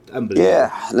 Unbelievable.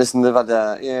 Yeah, listen, they've had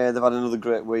another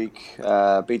great week.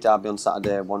 Beat Derby on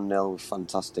Saturday, 1-0,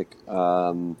 fantastic.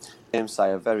 Games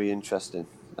are very interesting.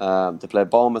 They play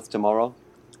Bournemouth tomorrow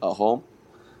at home.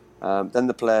 Then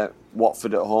they play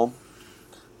Watford at home.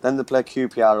 Then they play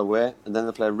QPR away, and then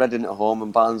they play Reading at home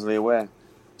and Barnsley away.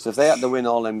 So if they had to win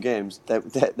all them games, they've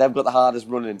got the hardest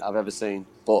running I've ever seen.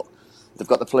 But they've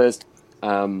got the players.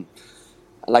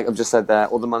 Like I've just said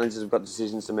there, other managers have got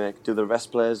decisions to make. Do the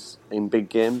rest players in big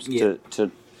games? You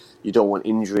don't want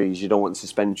injuries, you don't want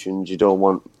suspensions, you don't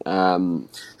want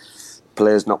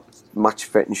players not match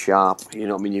fit and sharp. You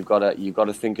know what I mean? You've got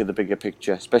to think of the bigger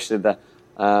picture, especially the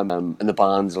and the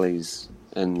Barnsleys,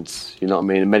 and you know what I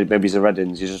mean. And maybe the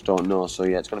Reddings, you just don't know. So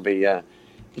it's going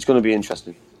to be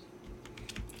interesting.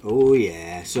 Oh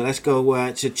yeah. So let's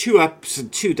go to 2 ups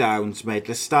and 2 downs, mate.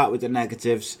 Let's start with the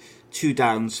negatives. 2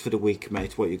 downs for the week,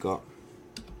 mate. What you got?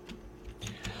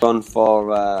 Gone for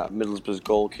Middlesbrough's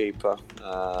goalkeeper,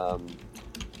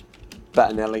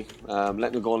 Bettinelli,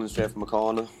 letting the goal in straight from a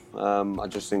corner. I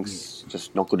just think it's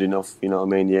just not good enough. You know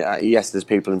what I mean? Yeah, yes, there's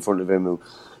people in front of him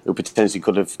who potentially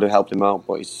could have helped him out,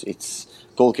 but it's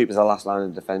goalkeepers are last line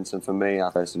of defence, and for me,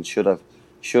 that person should have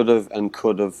and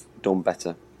could have done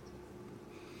better.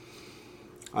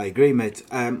 I agree, mate.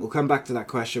 We'll come back to that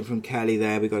question from Kelly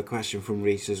there. We got a question from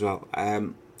Reese as well.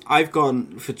 I've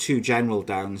gone for 2 general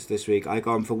downs this week. I've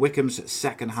gone for Wickham's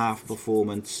second half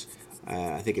performance.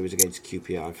 I think it was against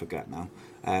QPR, I forget now.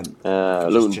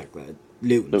 Luton. Check that.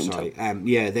 Luton, sorry.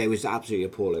 They was absolutely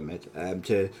appalling, mate.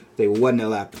 They were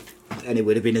 1-0 up, and it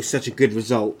would have been such a good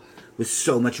result with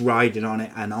so much riding on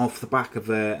it, and off the back of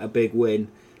a big win.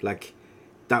 Like,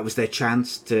 that was their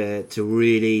chance to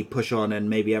really push on and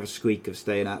maybe have a squeak of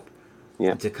staying up.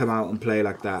 Yeah. And to come out and play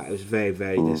like that, it was very,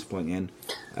 very disappointing.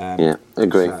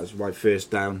 Agree. So that was my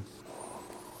first down.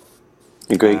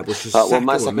 Agree.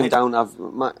 My second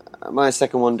down, my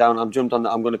second one down. I've jumped on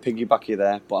that. I'm going to piggyback you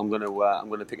there, but I'm going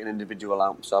to pick an individual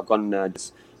out. So I've gone.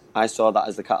 I saw that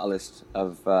as the catalyst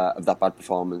of that bad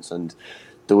performance, and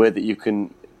the way that you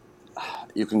can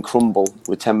crumble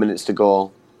with 10 minutes to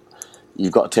go.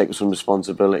 You've got to take some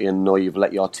responsibility and know you've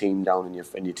let your team down and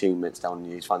your teammates down and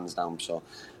your fans down. So,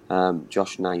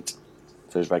 Josh Knight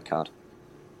for his red card.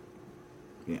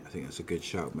 Yeah, I think that's a good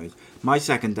shout, mate. My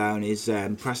second down is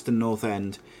Preston North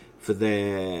End for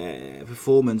their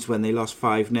performance when they lost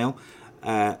 5-0.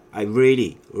 I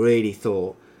really, really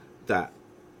thought that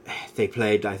they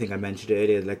played, I think I mentioned it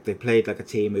earlier, like they played like a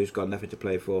team who's got nothing to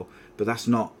play for, but that's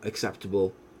not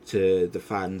acceptable to the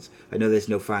fans. I know there's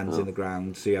no fans in the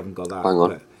ground, so you haven't got that. Hang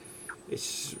on. But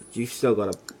you've still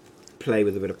got to play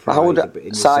with a bit of pride. How would in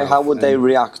yourself. How would they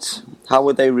react? How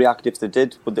would they react if they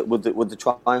did? Would they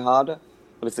try harder?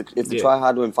 But if they try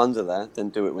harder when fans are there, then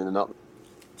do it when they're not.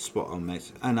 Spot on,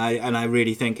 mate. And I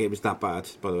really think it was that bad.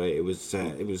 By the way, it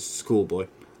was schoolboy.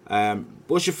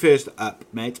 What's your first up,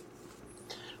 mate?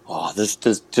 Oh, there's.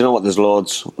 Do you know what? There's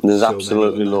loads. There's So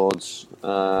absolutely many, loads.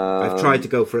 I've tried to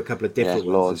go for a couple of different ones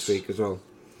loads. this week as well.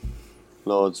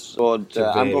 Loads. I'm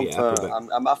going for.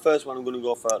 My first one. I'm going to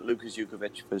go for Lucas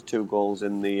Jukovic for his 2 goals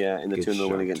in the 2-0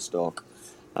 win against Stoke.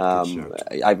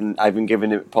 I've been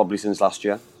giving it probably since last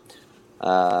year.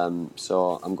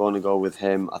 So I'm going to go with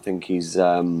him. I think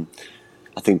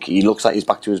I think he looks like he's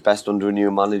back to his best under a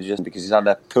new manager because he's had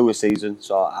a poor season.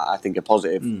 So I think a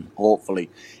positive. Hopefully,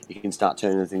 he can start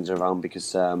turning things around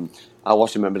because I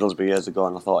watched him at Middlesbrough years ago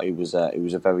and I thought he was a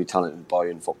very talented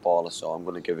boy and footballer. So I'm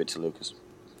going to give it to Lucas.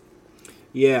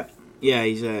 Yeah,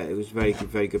 it was very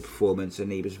good performance, and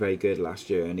he was very good last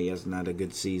year, and he hasn't had a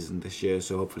good season this year,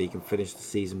 so hopefully he can finish the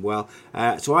season well.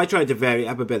 So I tried to vary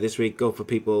up a bit this week, go for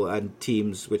people and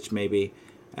teams which maybe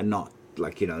are not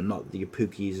not the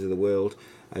Pookies of the world,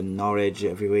 and Norwich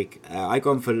every week. I've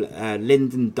gone for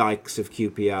Lyndon Dykes of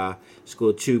QPR,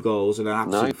 scored 2 goals and an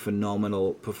absolute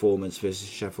phenomenal performance versus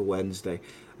Sheffield Wednesday.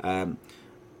 I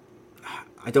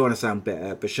don't want to sound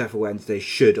bitter, but Sheffield Wednesday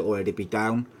should already be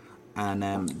down.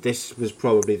 And this was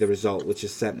probably the result which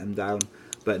has sent them down.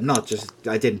 But not just,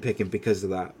 I didn't pick him because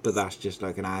of that, but that's just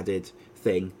like an added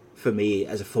thing for me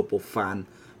as a football fan.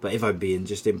 But if I'm being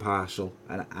just impartial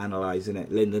and analysing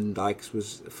it, Lyndon Dykes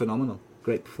was phenomenal.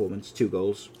 Great performance, 2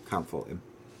 goals, can't fault him.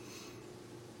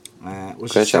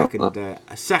 What's a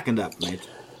second up, mate?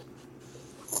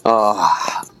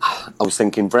 I was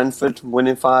thinking Brentford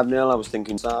winning 5-0. I was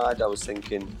thinking side. I was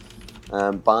thinking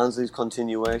Barnsley's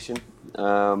continuation.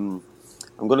 I'm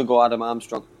going to go Adam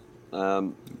Armstrong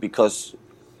because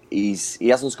he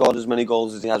hasn't scored as many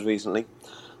goals as he has recently.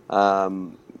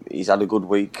 He's had a good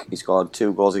week. He scored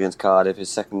 2 goals against Cardiff, his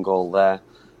 2nd goal there.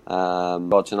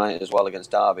 Scored tonight as well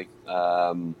against Derby.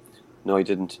 No, he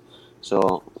didn't.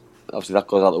 So obviously that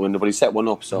goes out the window. But he set one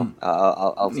up, so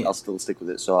I'll still stick with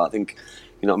it. So I think,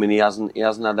 you know what I mean. He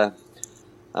hasn't had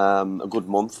a good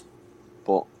month,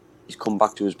 but he's come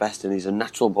back to his best, and he's a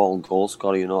natural born goal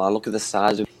scorer. You know, I look at the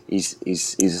size of him.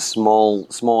 He's a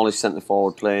smallish centre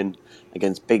forward playing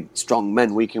against big, strong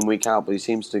men week in, week out, but he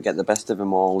seems to get the best of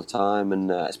him all the time, and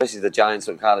especially the Giants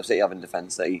that Cardiff City have in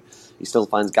defence, that he still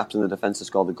finds gaps in the defence to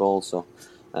score the goals. So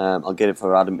I'll get it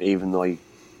for Adam, even though he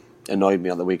annoyed me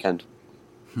on the weekend.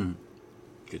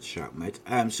 Good shout, mate.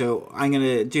 So I'm going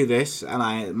to do this,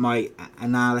 and my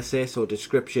analysis or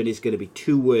description is going to be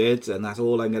 2 words, and that's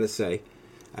all I'm going to say.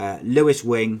 Lewis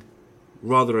Wing,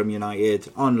 Rotherham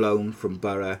United, on loan from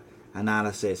Borough.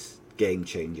 Analysis, game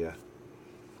changer.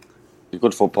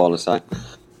 Good footballer, Si.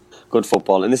 Good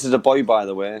football. And this is a boy, by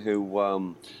the way, who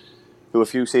a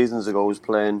few seasons ago was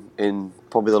playing in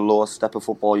probably the lowest step of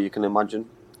football you can imagine.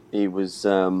 He was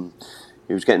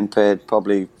getting paid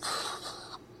probably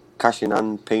cash in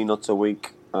hand, peanuts a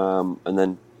week, and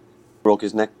then broke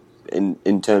his neck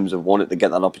in terms of wanting to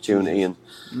get that opportunity. And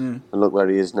look where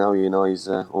he is now. You know, he's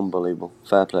unbelievable.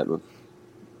 Fair play to him.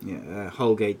 Yeah,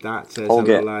 Holgate that says,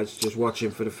 Holgate. hello lads, just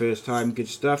watching for the first time. Good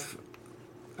stuff.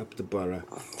 Up the Borough.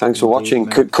 Thanks for watching.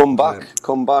 Come back,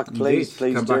 please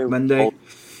come do. Back Monday.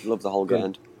 Love the Holgate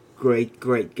end.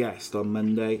 Great guest on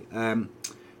Monday.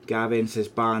 Gavin says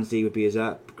Barnsley would be his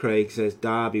up. Craig says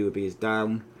Derby would be his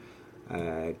down.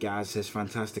 Gaz says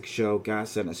fantastic show.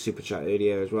 Gaz sent a super chat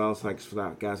earlier as well. Thanks for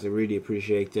that, Gaz. I really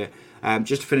appreciate it.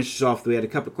 Just to finish this off, we had a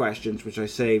couple of questions which I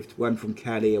saved. One from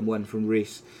Kelly and one from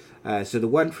Reese. So the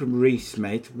one from Reese,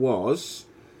 mate, was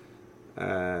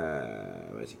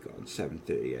where's he gone?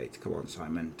 7:38. Come on,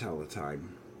 Simon, tell the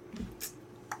time.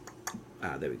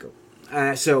 There we go.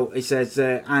 So it says,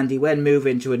 Andy, when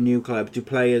moving to a new club, do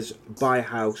players buy a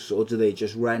house or do they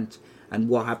just rent? And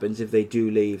what happens if they do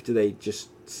leave? Do they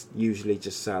usually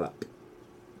just sell up?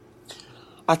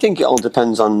 I think it all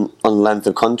depends on length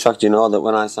of contract. You know that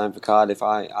when I signed for Cardiff,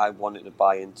 I wanted to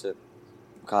buy into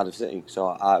Cardiff City,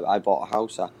 so I bought a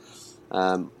house.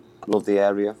 I loved the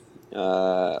area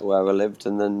where I lived,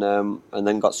 and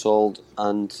then got sold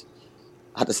and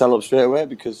had to sell up straight away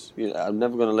because I'm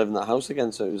never going to live in that house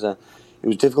again. So it was a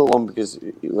difficult one because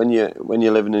when you're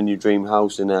living in your dream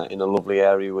house in a lovely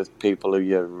area with people who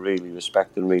you really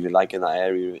respect and really like in that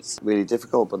area, it's really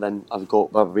difficult. But then I've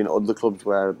been at other clubs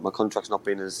where my contract's not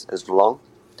been as long.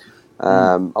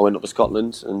 I went up to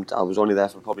Scotland and I was only there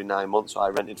for probably 9 months, so I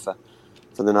rented for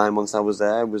the 9 months I was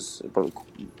there. Was but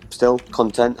still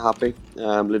content, happy.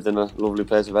 Lived in a lovely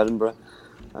place of Edinburgh.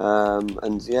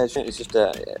 And yeah, it's just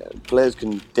players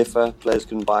can differ. Players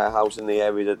can buy a house in the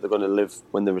area that they're going to live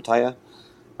when they retire,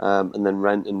 and then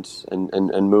rent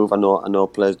and move. I know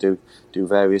players do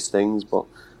various things, but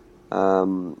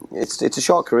it's a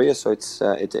short career, so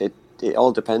it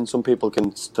all depends. Some people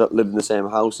can live in the same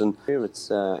house, and it's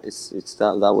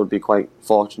that would be quite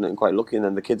fortunate and quite lucky. And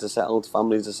then the kids are settled,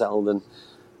 families are settled,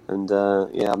 and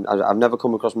yeah, I've never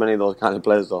come across many of those kind of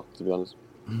players though, to be honest.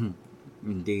 Mm-hmm.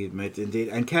 Indeed, mate, indeed.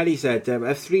 And Kelly said,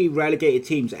 have 3 relegated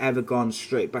teams ever gone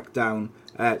straight back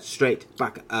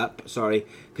up? Sorry,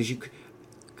 because you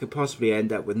could possibly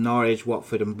end up with Norwich,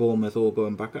 Watford, and Bournemouth all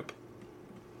going back up.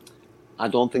 I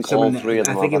don't think all 3 of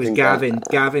them. I think it was Gavin.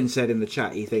 Gavin said in the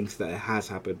chat he thinks that it has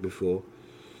happened before.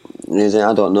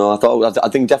 I don't know. I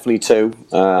think definitely 2.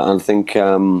 I think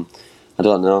I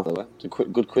don't know. It's a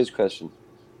good quiz question.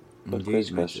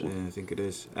 Indeed, mate. I think it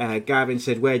is. Gavin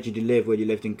said, where did you live when you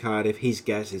lived in Cardiff? His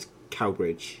guess is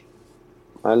Cowbridge.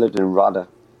 I lived in Rada.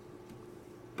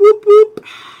 Boop boop.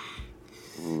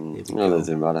 I lived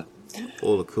in Rada.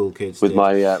 All the cool kids with did.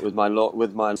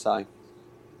 my side.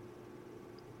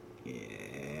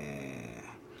 Yeah,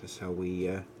 that's how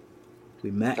we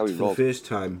met for the first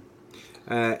time.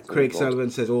 Craig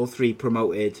Sullivan says all 3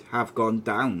 promoted have gone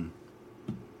down.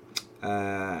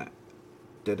 Right,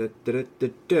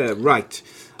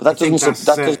 but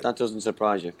that doesn't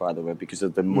surprise you, by the way, because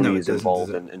of the money is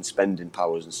involved in spending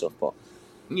powers and stuff. But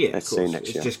yeah, let's see next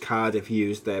year. It's just Cardiff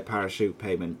used their parachute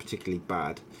payment particularly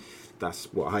bad. That's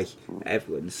why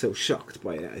everyone's so shocked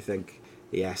by it. I think.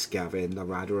 Yes, Gavin, the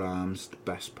Radar Arms, the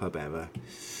best pub ever.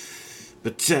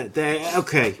 But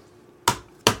okay.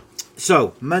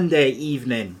 So Monday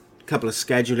evening, a couple of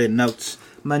scheduling notes.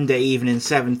 Monday evening,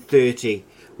 7:30.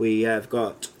 We have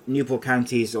got Newport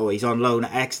County's, he's on loan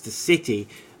at Exeter City.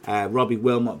 Robbie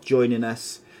Wilmot joining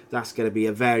us. That's going to be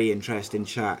a very interesting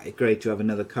chat. It's great to have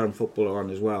another current footballer on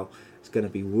as well. It's going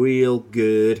to be real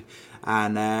good.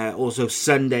 And also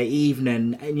Sunday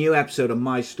evening, a new episode of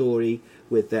My Story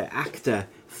with the actor,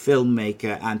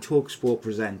 filmmaker and TalkSport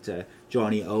presenter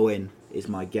Johnny Owen is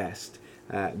my guest.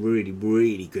 Really,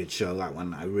 really good show, that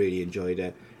one. I really enjoyed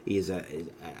it. He is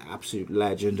an absolute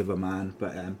legend of a man,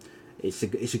 but it's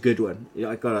a good one.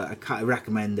 I can't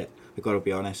recommend it. I've got to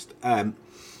be honest.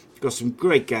 Got some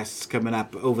great guests coming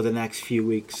up over the next few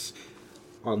weeks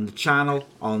on the channel,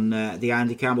 on the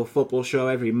Andy Campbell Football Show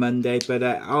every Monday. But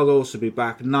I'll also be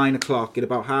back 9 o'clock in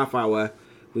about half hour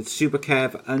with Super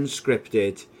Kev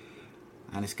Unscripted,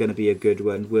 and it's going to be a good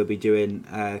one. We'll be doing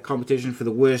a competition for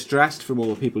the worst dressed from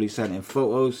all the people who sent in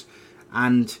photos,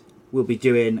 and we'll be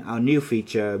doing our new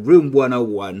feature, Room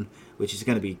 101, which is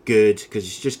going to be good because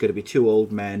it's just going to be 2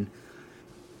 old men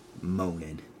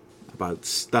moaning about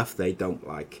stuff they don't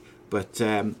like. But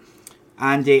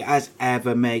Andy, as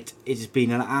ever, mate, it has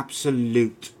been an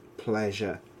absolute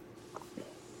pleasure.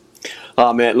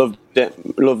 Oh, mate, loved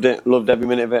every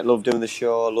minute of it. Loved doing the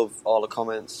show. Love all the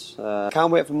comments.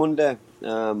 Can't wait for Monday.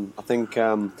 I think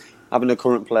having a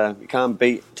current player, you can't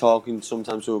beat talking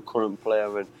sometimes to a current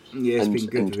player and been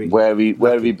good. And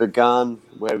where he began,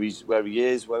 where he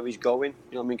is, where he's going.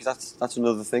 You know what I mean? Because that's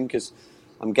another thing. Because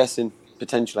I'm guessing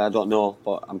potentially, I don't know,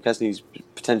 but I'm guessing he's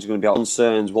potentially going to be out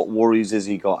concerns. What worries has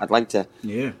he got? I'd like to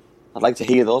hear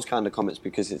those kind of comments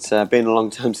because it's been a long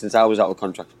time since I was out of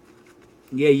contract.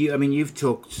 Yeah, you've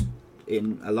talked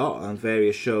in a lot on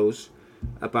various shows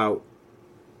about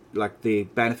like the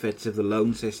benefits of the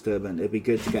loan system, and it'd be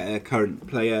good to get a current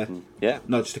player,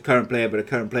 not just a current player, but a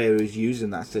current player who's using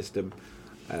that system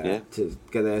to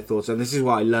get their thoughts. And this is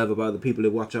what I love about the people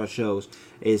who watch our shows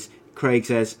is Craig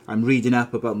says, I'm reading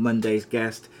up about Monday's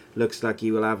guest, looks like he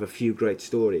will have a few great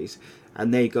stories,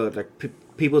 and they go like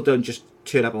people don't just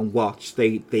turn up and watch,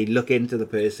 they look into the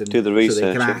person, do the research, so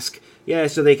they can ask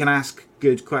so they can ask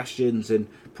good questions and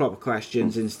proper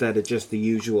questions instead of just the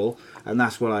usual. And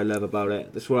that's what I love about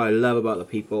it. That's what I love about the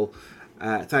people.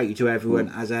 Thank you to everyone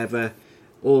as ever,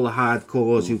 all the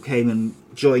hardcores who came and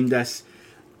joined us,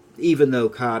 even though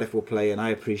Cardiff were playing. I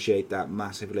appreciate that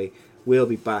massively. We'll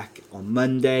be back on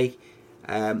Monday,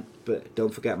 but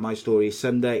don't forget My Story is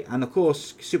Sunday, and of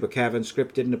course Super Kevin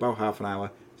scripted in about half an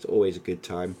hour. It's always a good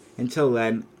time. Until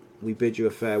then, we bid you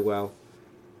a farewell.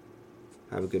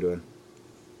 Have a good one.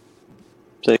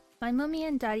 My mummy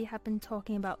and daddy have been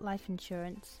talking about life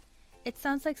insurance. It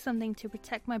sounds like something to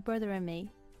protect my brother and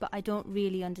me, but I don't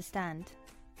really understand.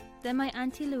 Then my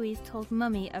auntie Louise told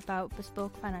mummy about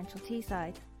Bespoke Financial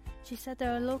Teesside. She said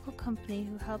they're a local company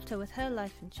who helped her with her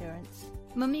life insurance.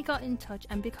 Mummy got in touch,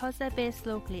 and because they're based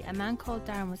locally, a man called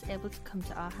Darren was able to come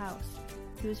to our house.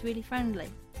 He was really friendly.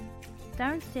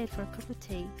 Darren stayed for a cup of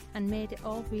tea and made it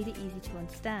all really easy to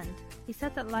understand. He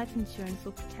said that life insurance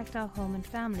will protect our home and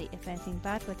family if anything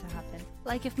bad were to happen.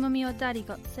 Like if Mummy or Daddy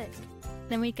got sick,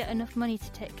 then we'd get enough money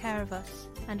to take care of us,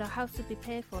 and our house would be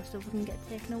paid for so it wouldn't get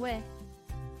taken away.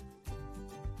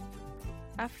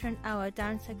 After an hour,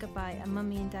 Darren said goodbye and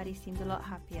Mummy and Daddy seemed a lot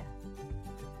happier.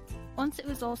 Once it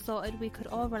was all sorted, we could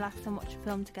all relax and watch a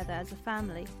film together as a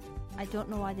family. I don't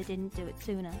know why they didn't do it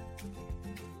sooner.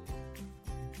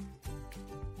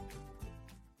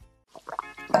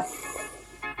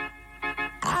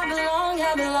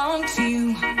 I belong to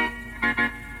you.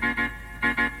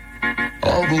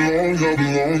 I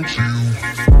belong to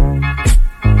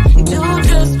you. Do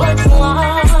just what you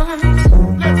want.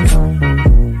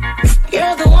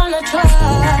 You're the one I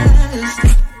trust.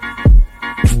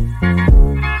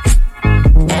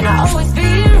 And I'll always be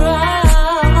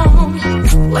around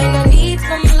when I need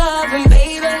some loving,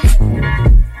 baby.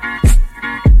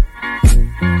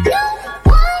 No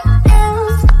one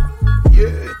else.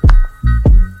 Yeah.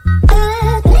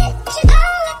 Let you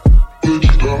down. Let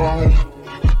you down.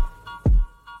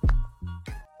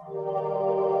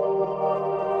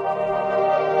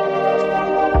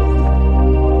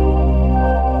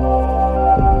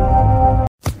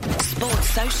 Sports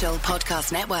Social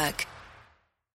Podcast Network.